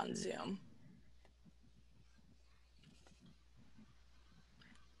when we're on Zoom.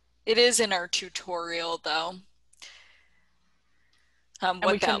 It is in our tutorial though,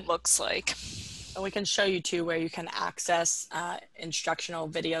 what that looks like. And we can show you too where you can access instructional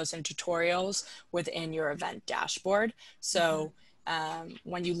videos and tutorials within your event dashboard. So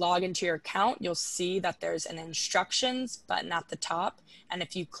when you log into your account, you'll see that there's an instructions button at the top. And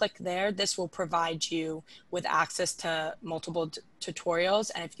if you click there, this will provide you with access to multiple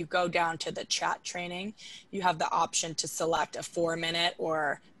tutorials. And if you go down to the chat training, you have the option to select a 4-minute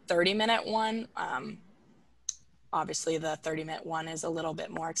or 30-minute one. Obviously the 30-minute one is a little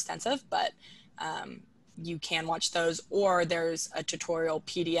bit more extensive, but you can watch those, or there's a tutorial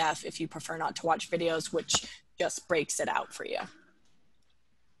PDF if you prefer not to watch videos, which just breaks it out for you.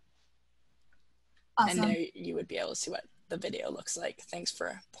 Awesome. And there you would be able to see what the video looks like. Thanks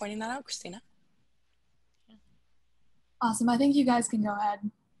for pointing that out, Christina. Awesome. I think you guys can go ahead.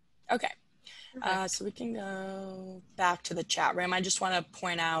 Okay. So we can go back to the chat room. I just want to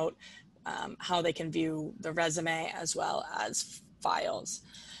point out how they can view the resume as well as files.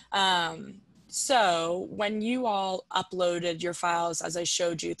 So when you all uploaded your files, as I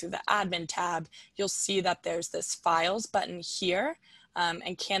showed you through the admin tab, you'll see that there's this files button here,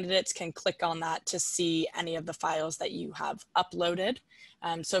 and candidates can click on that to see any of the files that you have uploaded.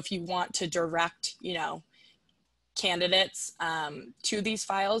 So if you want to direct, you know, candidates to these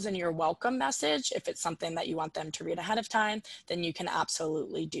files in your welcome message, if it's something that you want them to read ahead of time, then you can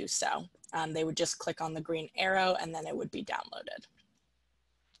absolutely do so. They would just click on the green arrow and then it would be downloaded.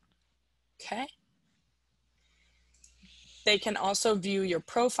 Okay. They can also view your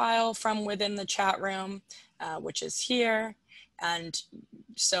profile from within the chat room, which is here. And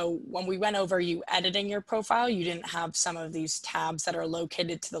so when we went over you editing your profile, you didn't have some of these tabs that are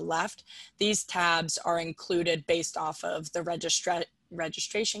located to the left. These tabs are included based off of the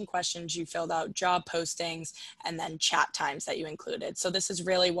registration questions you filled out, job postings, and then chat times that you included. So this is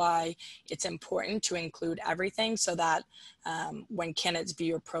really why it's important to include everything so that when candidates view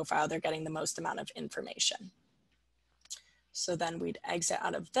your profile, they're getting the most amount of information. So then we'd exit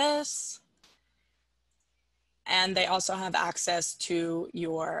out of this. And they also have access to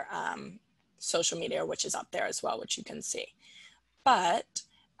your social media, which is up there as well, which you can see. But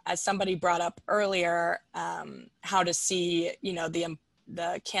as somebody brought up earlier, how to see, you know,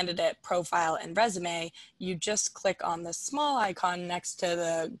 the candidate profile and resume, you just click on the small icon next to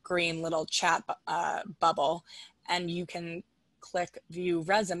the green little chat bubble, and you can click view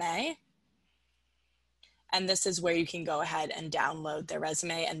resume. And this is where you can go ahead and download their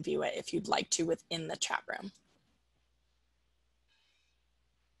resume and view it if you'd like to within the chat room.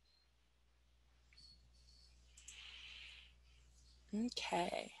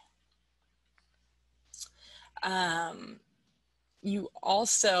 Okay. you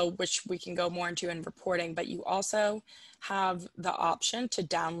also, which we can go more into in reporting, but you also have the option to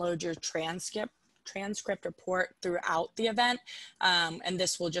download your transcript report throughout the event. And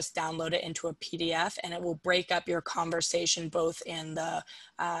this will just download it into a PDF, and it will break up your conversation both in the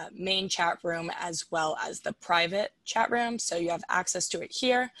main chat room as well as the private chat room. So you have access to it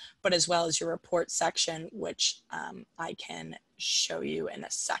here, but as well as your report section, which I can show you in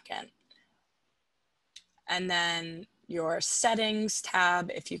a second. And then your settings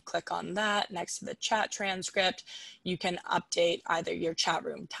tab, if you click on that next to the chat transcript, you can update either your chat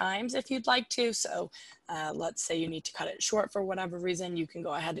room times if you'd like to. So let's say you need to cut it short for whatever reason, you can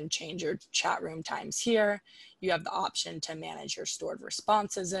go ahead and change your chat room times here. You have the option to manage your stored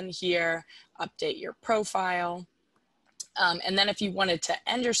responses in here, update your profile. And then if you wanted to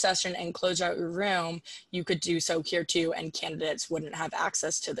end your session and close out your room, you could do so here too, and candidates wouldn't have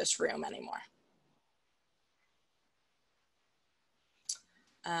access to this room anymore.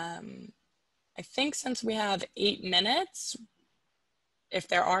 I think since we have 8 minutes, if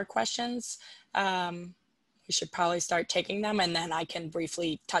there are questions, we should probably start taking them, and then I can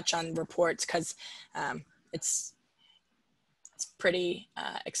briefly touch on reports because it's pretty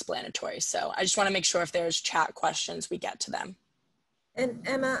explanatory. So I just want to make sure if there's chat questions, we get to them. And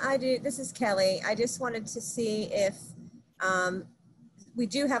Emma, this is Kelly. I just wanted to see if we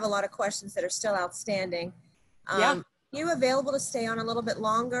do have a lot of questions that are still outstanding. Yeah. Are you available to stay on a little bit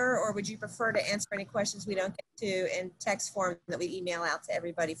longer, or would you prefer to answer any questions we don't get to in text form that we email out to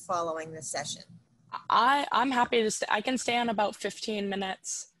everybody following this session? I'm happy to stay. I can stay on about 15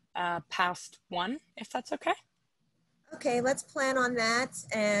 minutes past 1, if that's okay. Okay, let's plan on that.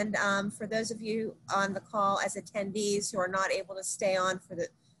 And for those of you on the call as attendees who are not able to stay on for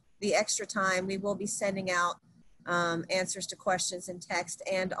the extra time, we will be sending out answers to questions in text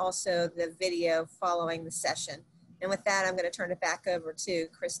and also the video following the session. And with that, I'm going to turn it back over to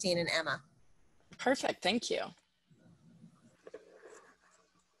Christine and Emma. Perfect, thank you.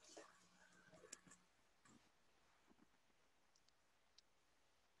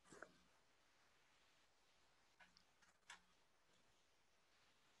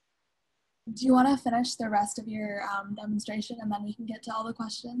 Do you want to finish the rest of your demonstration and then we can get to all the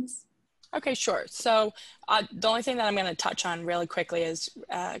questions? Okay, sure. So the only thing that I'm going to touch on really quickly is,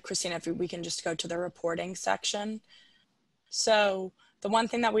 Christina, if we can just go to the reporting section. So the one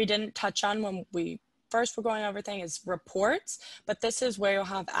thing that we didn't touch on when we first were going over things is reports, but this is where you'll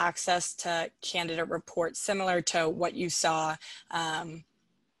have access to candidate reports similar to what you saw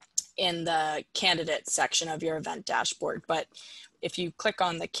in the candidate section of your event dashboard. But if you click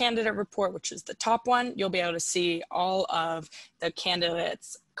on the candidate report, which is the top one, you'll be able to see all of the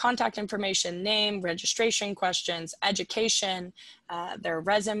candidates' contact information, name, registration questions, education. Their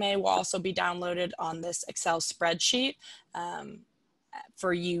resume will also be downloaded on this Excel spreadsheet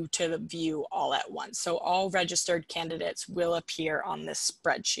for you to view all at once. So all registered candidates will appear on this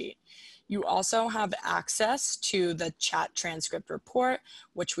spreadsheet. You also have access to the chat transcript report,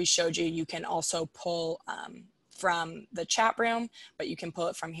 which we showed you. You can also pull from the chat room, but you can pull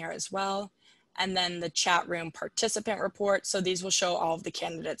it from here as well. And then the chat room participant report. So these will show all of the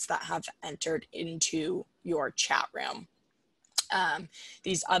candidates that have entered into your chat room.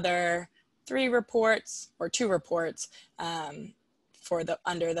 These other 3 reports or 2 reports for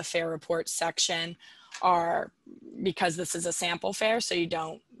under the fair reports section are, because this is a sample fair, so you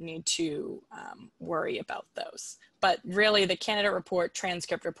don't need to worry about those. But really the candidate report,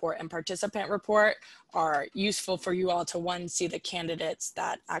 transcript report, and participant report are useful for you all to, one, see the candidates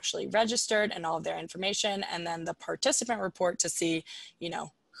that actually registered and all of their information, and then the participant report to see, you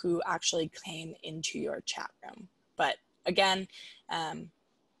know, who actually came into your chat room. But again,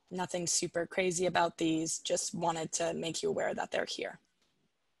 nothing super crazy about these, just wanted to make you aware that they're here.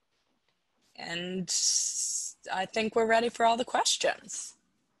 And I think we're ready for all the questions.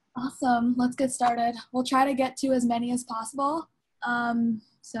 Awesome, let's get started. We'll try to get to as many as possible.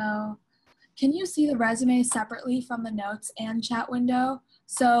 So can you see the resume separately from the notes and chat window?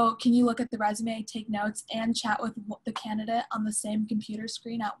 So can you look at the resume, take notes, and chat with the candidate on the same computer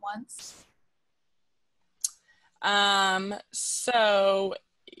screen at once? So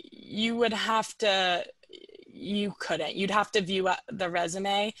you would have to, you couldn't. You'd have to view the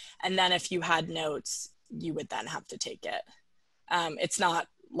resume, and then if you had notes, you would then have to take it. It's not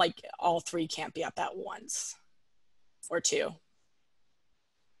like all 3 can't be up at once, or 2. All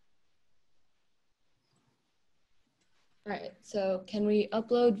right, so can we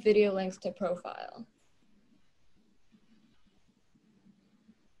upload video links to profile?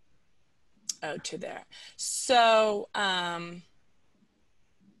 Oh, to there. So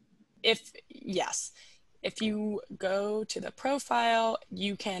yes, if you go to the profile,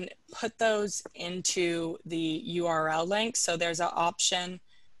 you can put those into the URL link. So there's an option.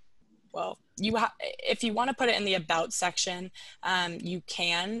 Well, if you want to put it in the about section, you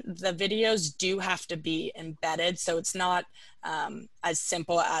can. The videos do have to be embedded, so it's not as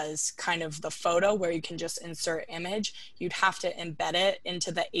simple as kind of the photo where you can just insert image. You'd have to embed it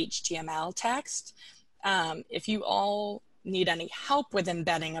into the HTML text. If you all need any help with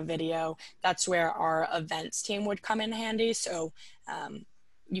embedding a video, that's where our events team would come in handy. So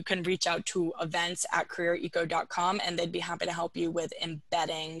you can reach out to events@careereco.com and they'd be happy to help you with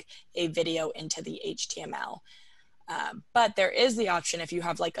embedding a video into the HTML. But there is the option, if you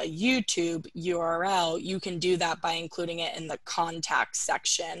have like a YouTube URL, you can do that by including it in the contact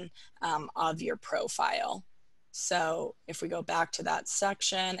section of your profile. So if we go back to that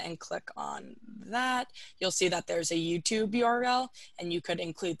section and click on that, you'll see that there's a YouTube URL and you could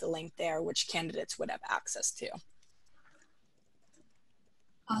include the link there, which candidates would have access to.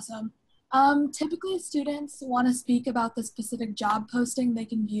 Awesome. Typically students want to speak about the specific job posting they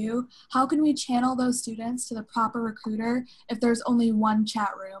can view. How can we channel those students to the proper recruiter if there's only one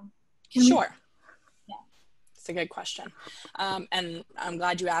chat room? Sure. Yeah. It's a good question. And I'm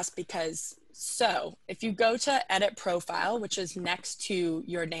glad you asked because, so if you go to edit profile, which is next to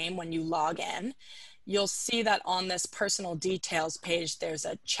your name when you log in, you'll see that on this personal details page, there's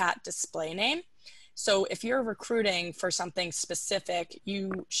a chat display name. So if you're recruiting for something specific,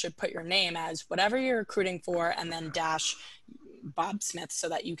 you should put your name as whatever you're recruiting for and then dash Bob Smith so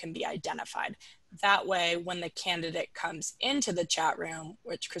that you can be identified. That way, when the candidate comes into the chat room,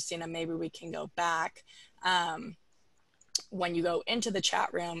 which Christina, maybe we can go back, when you go into the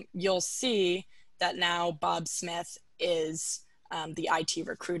chat room, you'll see that now Bob Smith is the IT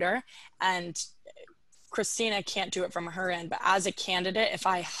recruiter. And Christina can't do it from her end, but as a candidate, if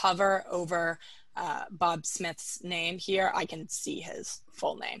I hover over Bob Smith's name here, I can see his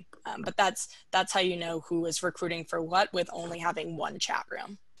full name. But that's how you know who is recruiting for what with only having one chat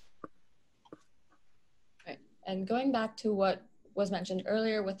room. Right. And going back to what was mentioned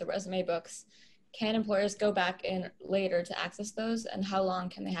earlier with the resume books, can employers go back in later to access those, and how long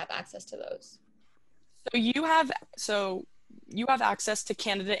can they have access to those? So you have access to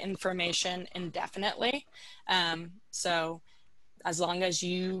candidate information indefinitely. So as long as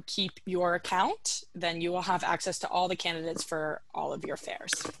you keep your account, then you will have access to all the candidates for all of your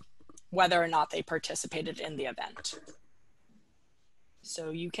fairs, whether or not they participated in the event.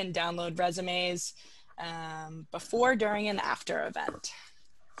 So you can download resumes before, during, and after event.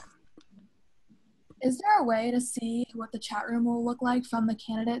 Is there a way to see what the chat room will look like from the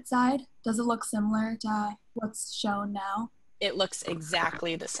candidate side? Does it look similar to what's shown now? It looks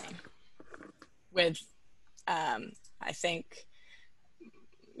exactly the same with, I think,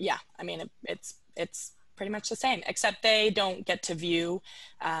 yeah, I mean, it's pretty much the same, except they don't get to view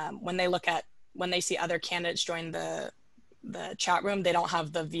when they see other candidates join the chat room, they don't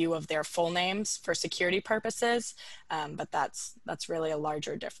have the view of their full names for security purposes, but that's really a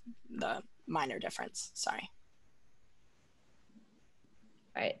the minor difference, sorry.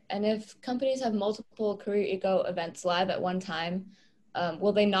 Right, and if companies have multiple CareerEco events live at one time,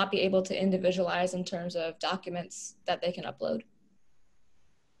 will they not be able to individualize in terms of documents that they can upload?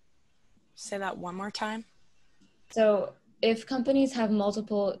 Say that one more time. So if companies have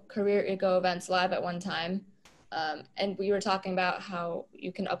multiple CareerEco events live at one time, and we were talking about how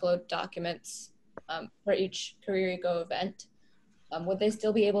you can upload documents for each CareerEco event, would they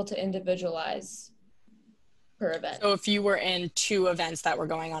still be able to individualize per event? So if you were in two events that were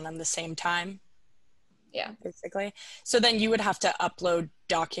going on the same time? Yeah. Basically. So then you would have to upload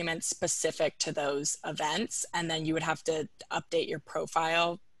documents specific to those events, and then you would have to update your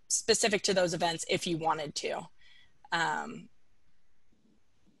profile specific to those events if you wanted to.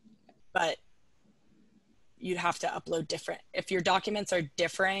 But you'd have to upload different. If your documents are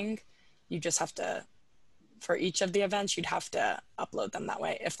differing, you just have to, for each of the events, you'd have to upload them that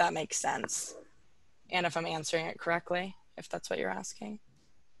way, if that makes sense. And if I'm answering it correctly, if that's what you're asking.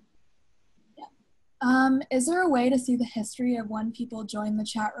 Yeah. Is there a way to see the history of when people join the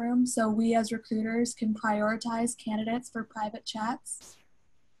chat room so we as recruiters can prioritize candidates for private chats?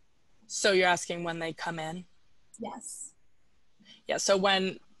 So you're asking when they come in? Yes. Yeah, so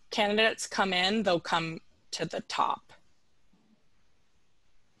when candidates come in, they'll come to the top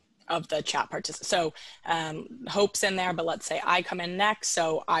of the chat participant. So Hope's in there, but let's say I come in next,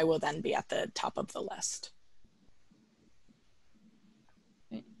 so I will then be at the top of the list.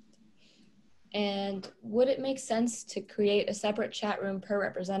 And would it make sense to create a separate chat room per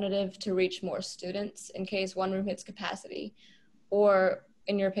representative to reach more students in case one room hits capacity? Or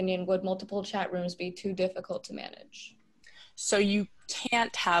in your opinion, would multiple chat rooms be too difficult to manage? So you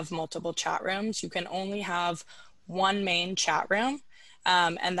can't have multiple chat rooms. You can only have one main chat room.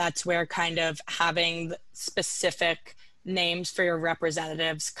 And that's where kind of having specific names for your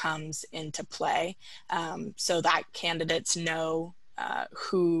representatives comes into play, so that candidates know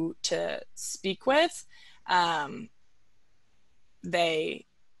who to speak with.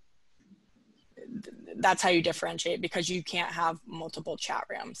 That's how you differentiate, because you can't have multiple chat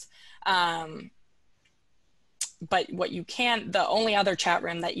rooms. But what you can, the only other chat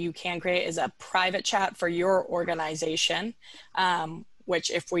room that you can create is a private chat for your organization, which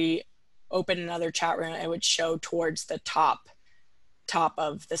if we open another chat room, it would show towards the top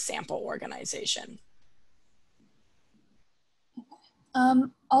of the sample organization.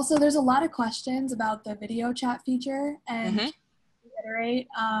 Also, there's a lot of questions about the video chat feature, and reiterate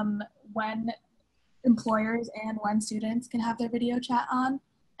when employers and when students can have their video chat on,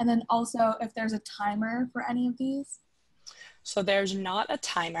 and then also if there's a timer for any of these. So there's not a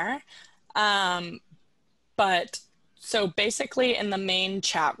timer, but so basically in the main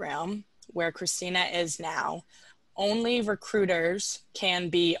chat room where Christina is now, only recruiters can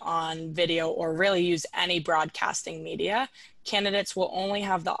be on video or really use any broadcasting media. Candidates will only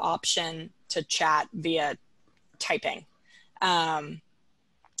have the option to chat via typing.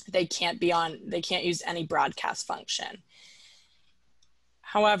 They can't use any broadcast function.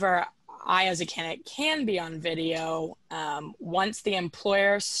 However, I as a candidate can be on video. Once the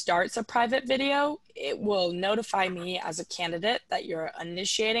employer starts a private video, it will notify me as a candidate that you're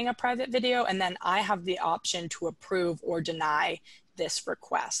initiating a private video, and then I have the option to approve or deny this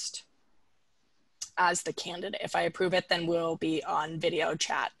request as the candidate. If I approve it, then we'll be on video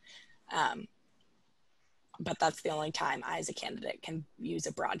chat. But that's the only time I as a candidate can use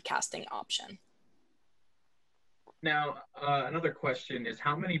a broadcasting option. Now, another question is,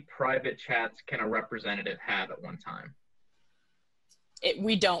 how many private chats can a representative have at one time?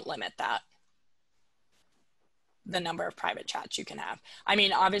 We don't limit that, the number of private chats you can have. I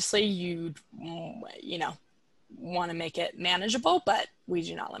mean, obviously you'd, want to make it manageable, but we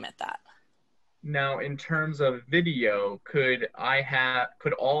do not limit that. Now, in terms of video, could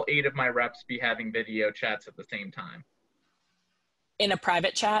all 8 of my reps be having video chats at the same time? In a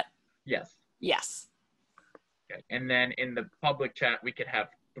private chat? Yes. Yes. Okay. And then in the public chat, we could have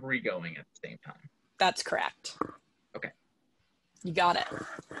 3 going at the same time. That's correct. Okay. You got it.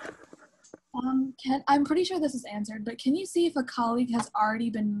 I'm pretty sure this is answered, but can you see if a colleague has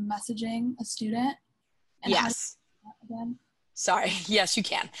already been messaging a student? And yes. Again? Sorry, yes, you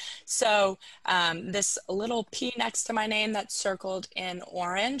can. So this little P next to my name that's circled in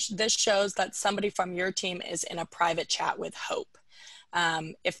orange, this shows that somebody from your team is in a private chat with Hope.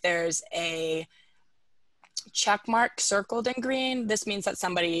 If there's a check mark circled in green, this means that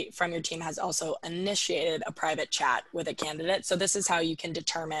somebody from your team has also initiated a private chat with a candidate. So this is how you can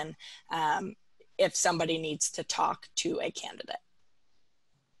determine if somebody needs to talk to a candidate.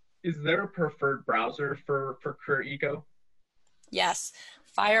 Is there a preferred browser for CareerEco? Yes,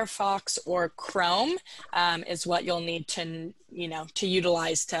 Firefox or Chrome is what you'll need to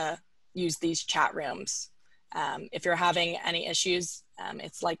utilize to use these chat rooms. If you're having any issues,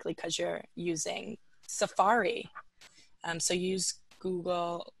 it's likely because you're using Safari. So use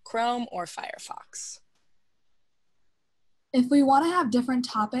Google Chrome or Firefox. If we want to have different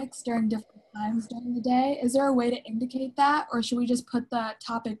topics during different times during the day, is there a way to indicate that, or should we just put the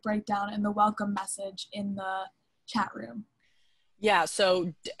topic breakdown in the welcome message in the chat room? Yeah,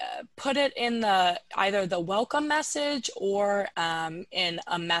 so put it in either the welcome message or in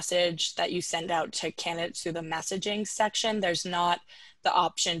a message that you send out to candidates through the messaging section. There's not the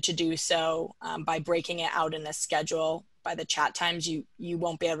option to do so by breaking it out in a schedule by the chat times. You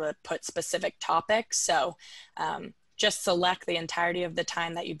won't be able to put specific topics. So just select the entirety of the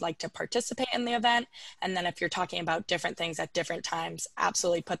time that you'd like to participate in the event. And then if you're talking about different things at different times,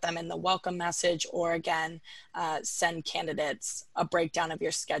 absolutely put them in the welcome message, or again, send candidates a breakdown of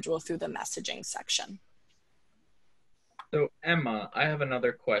your schedule through the messaging section. So Emma, I have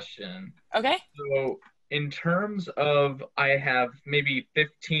another question. Okay. So in terms of, I have maybe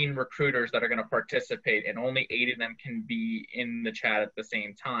 15 recruiters that are going to participate and only 8 of them can be in the chat at the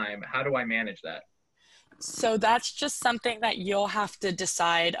same time. How do I manage that? So that's just something that you'll have to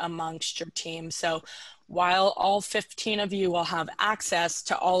decide amongst your team. So while all 15 of you will have access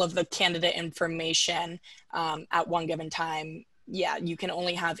to all of the candidate information at one given time, yeah, you can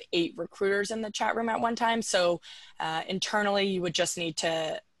only have 8 recruiters in the chat room at one time. So internally, you would just need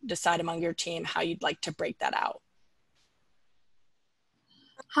to decide among your team how you'd like to break that out.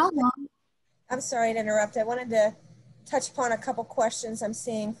 How long? I'm sorry to interrupt. I wanted to touch upon a couple questions I'm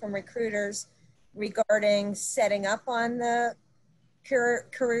seeing from recruiters regarding setting up on the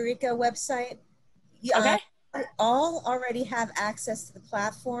CareerEco website. Okay. All already have access to the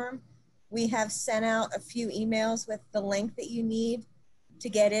platform. We have sent out a few emails with the link that you need to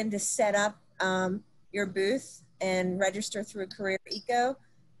get in to set up your booth and register through CareerEco.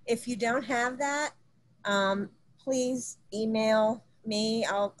 If you don't have that, please email me.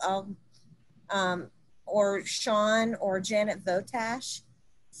 Or Sean or Janet Votash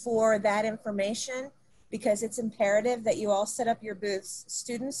for that information, because it's imperative that you all set up your booths.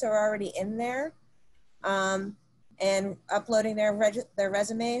 Students are already in there and uploading their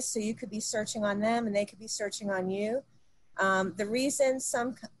resumes, so you could be searching on them and they could be searching on you. The reason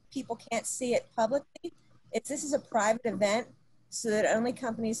some people can't see it publicly is this is a private event, so that only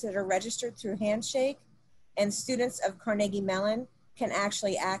companies that are registered through Handshake and students of Carnegie Mellon can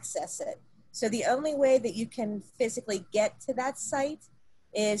actually access it. So the only way that you can physically get to that site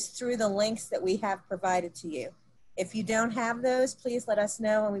is through the links that we have provided to you. If you don't have those, please let us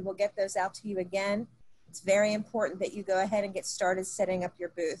know and we will get those out to you again. It's very important that you go ahead and get started setting up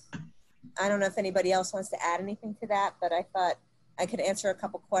your booth. I don't know if anybody else wants to add anything to that, but I thought I could answer a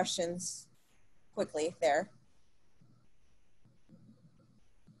couple questions quickly there.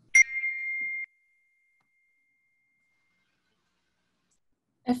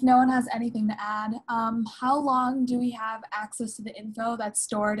 If no one has anything to add, how long do we have access to the info that's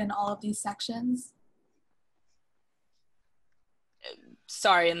stored in all of these sections?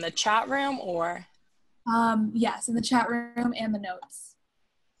 Sorry, in the chat room or? Yes, in the chat room and the notes.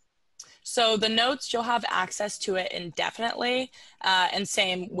 So the notes, you'll have access to it indefinitely, and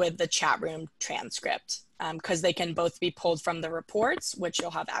same with the chat room transcript, because they can both be pulled from the reports, which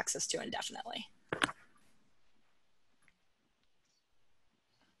you'll have access to indefinitely.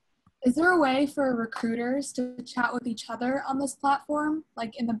 Is there a way for recruiters to chat with each other on this platform,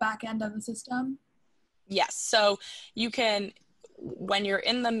 like in the back end of the system? Yes, so you can, when you're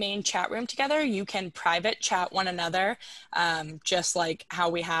in the main chat room together, you can private chat one another, just like how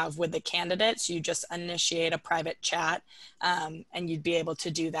we have with the candidates. You just initiate a private chat, and you'd be able to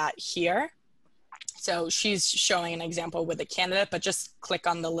do that here. So she's showing an example with a candidate, but just click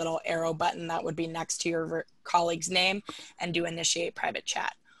on the little arrow button that would be next to your colleague's name and do initiate private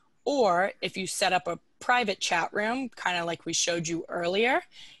chat. Or if you set up a private chat room, kind of like we showed you earlier,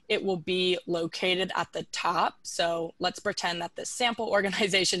 it will be located at the top. So let's pretend that this sample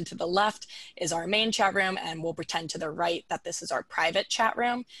organization to the left is our main chat room, and we'll pretend to the right that this is our private chat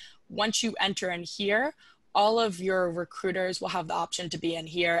room. Once you enter in here, all of your recruiters will have the option to be in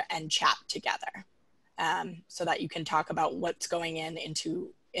here and chat together, so that you can talk about what's going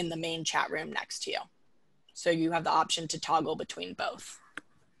in the main chat room next to you. So you have the option to toggle between both.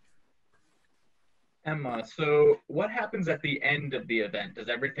 Emma, so what happens at the end of the event? Does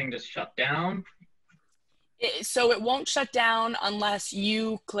everything just shut down? So it won't shut down unless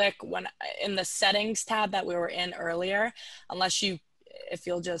you click in the settings tab that we were in earlier, if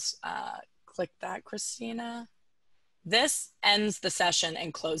you'll just click that, Christina. This ends the session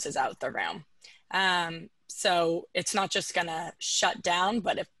and closes out the room. So it's not just gonna shut down,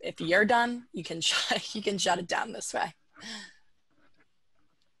 but if you're done, you can shut it down this way.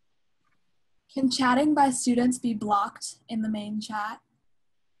 Can chatting by students be blocked in the main chat?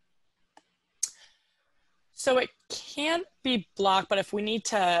 So it can't be blocked, but if we need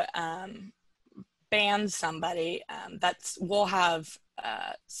to ban somebody, we'll have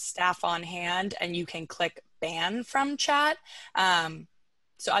staff on hand, and you can click ban from chat.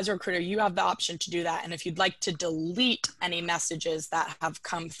 So as a recruiter, you have the option to do that. And if you'd like to delete any messages that have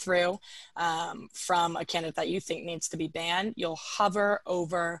come through from a candidate that you think needs to be banned, you'll hover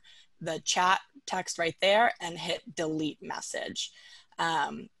over the chat text right there and hit delete message.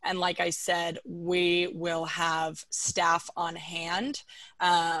 And like I said, we will have staff on hand.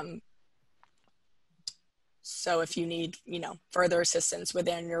 So if you need, further assistance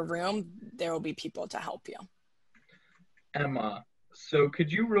within your room, there will be people to help you. Emma, so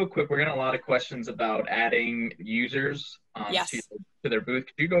could you real quick, we're getting a lot of questions about adding users Yes. to their booth.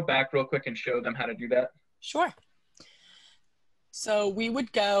 Could you go back real quick and show them how to do that? Sure. So we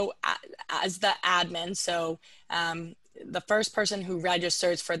would go as the admin. So the first person who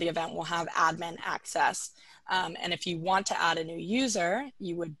registers for the event will have admin access. And if you want to add a new user,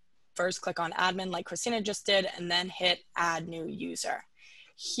 you would first click on admin like Christina just did, and then hit add new user.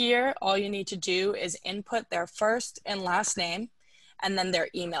 Here, all you need to do is input their first and last name and then their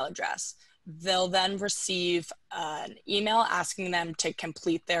email address. They'll then receive an email asking them to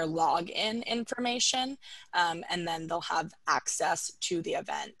complete their login information, and then they'll have access to the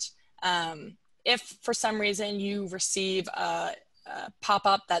event. if for some reason you receive a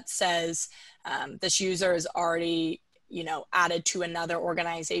pop-up that says this user is already, you know, added to another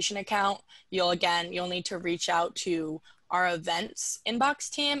organization account, you'll need to reach out to our events inbox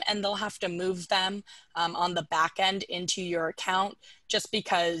team, and they'll have to move them on the back end into your account, just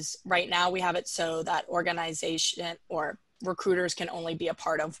because right now we have it so that organization or recruiters can only be a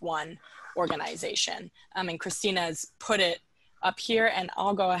part of one organization. And Christina's put it up here, and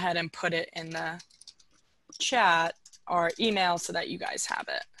I'll go ahead and put it in the chat or email so that you guys have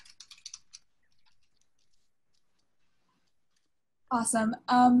it. Awesome.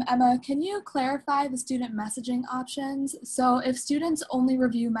 Emma, can you clarify the student messaging options? So if students only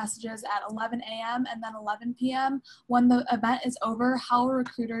review messages at 11 a.m. and then 11 p.m., when the event is over, how will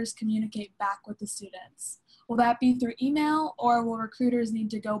recruiters communicate back with the students? Will that be through email, or will recruiters need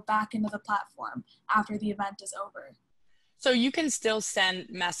to go back into the platform after the event is over? So you can still send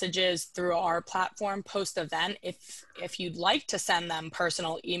messages through our platform post-event. If you'd like to send them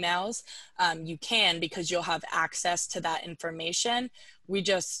personal emails, you can, because you'll have access to that information. We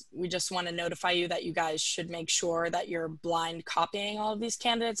just want to notify you that you guys should make sure that you're blind copying all of these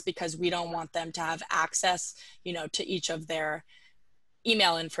candidates, because we don't want them to have access, you know, to each of their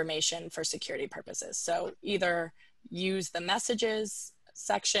email information for security purposes. So either use the messages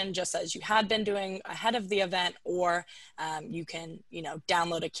section just as you had been doing ahead of the event, or you can, you know,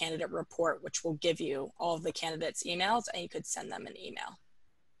 download a candidate report, which will give you all of the candidates' emails, and you could send them an email.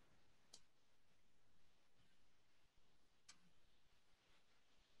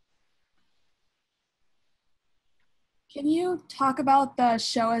 Can you talk about the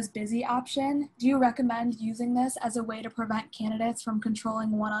show as busy option? Do you recommend using this as a way to prevent candidates from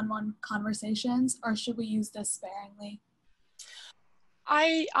controlling one-on-one conversations, or should we use this sparingly?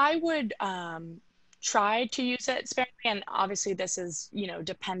 I would try to use it sparingly, and obviously this is, you know,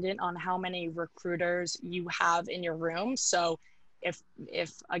 dependent on how many recruiters you have in your room. So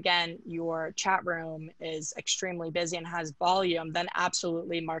if again your chat room is extremely busy and has volume, then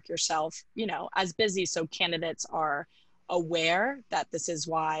absolutely mark yourself, you know, as busy, so candidates are aware that this is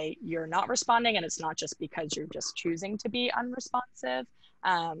why you're not responding, and it's not just because you're just choosing to be unresponsive.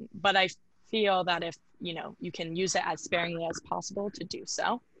 But I feel that if, you know, you can use it as sparingly as possible to do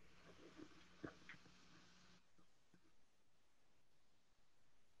so.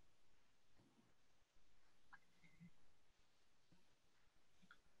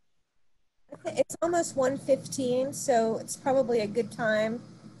 It's almost 1:15, so it's probably a good time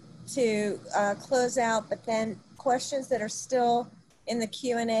to close out, but then questions that are still in the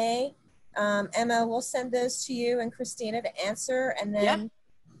Q&A, Emma, we'll send those to you and Christina to answer, and then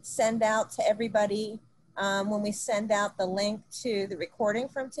send out to everybody when we send out the link to the recording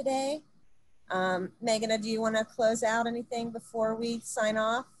from today. Megan, do you want to close out anything before we sign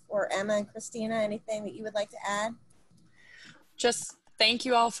off? Or Emma and Christina, anything that you would like to add? Just thank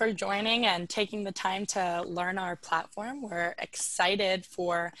you all for joining and taking the time to learn our platform. We're excited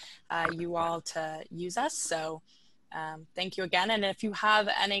for you all to use us. So thank you again. And if you have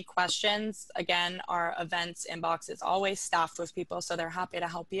any questions, again, our events inbox is always staffed with people, so they're happy to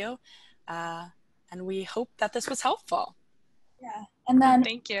help you. And we hope that this was helpful. Yeah, and then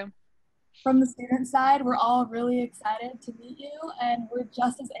thank you. From the student side, we're all really excited to meet you, and we're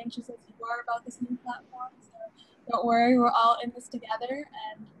just as anxious as you are about this new platform. So don't worry, we're all in this together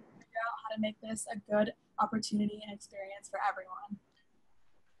and figure out how to make this a good opportunity and experience for everyone.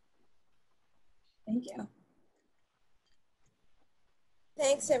 Thank you.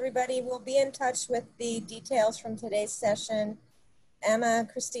 Thanks, everybody. We'll be in touch with the details from today's session. Emma,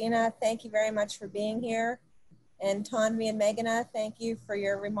 Christina, thank you very much for being here. And Tanvi and Meghana, thank you for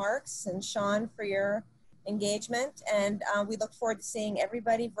your remarks, and Sean for your engagement. And we look forward to seeing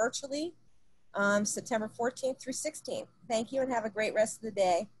everybody virtually September 14th through 16th. Thank you and have a great rest of the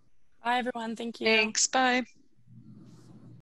day. Bye, everyone. Thank you. Thanks. Bye.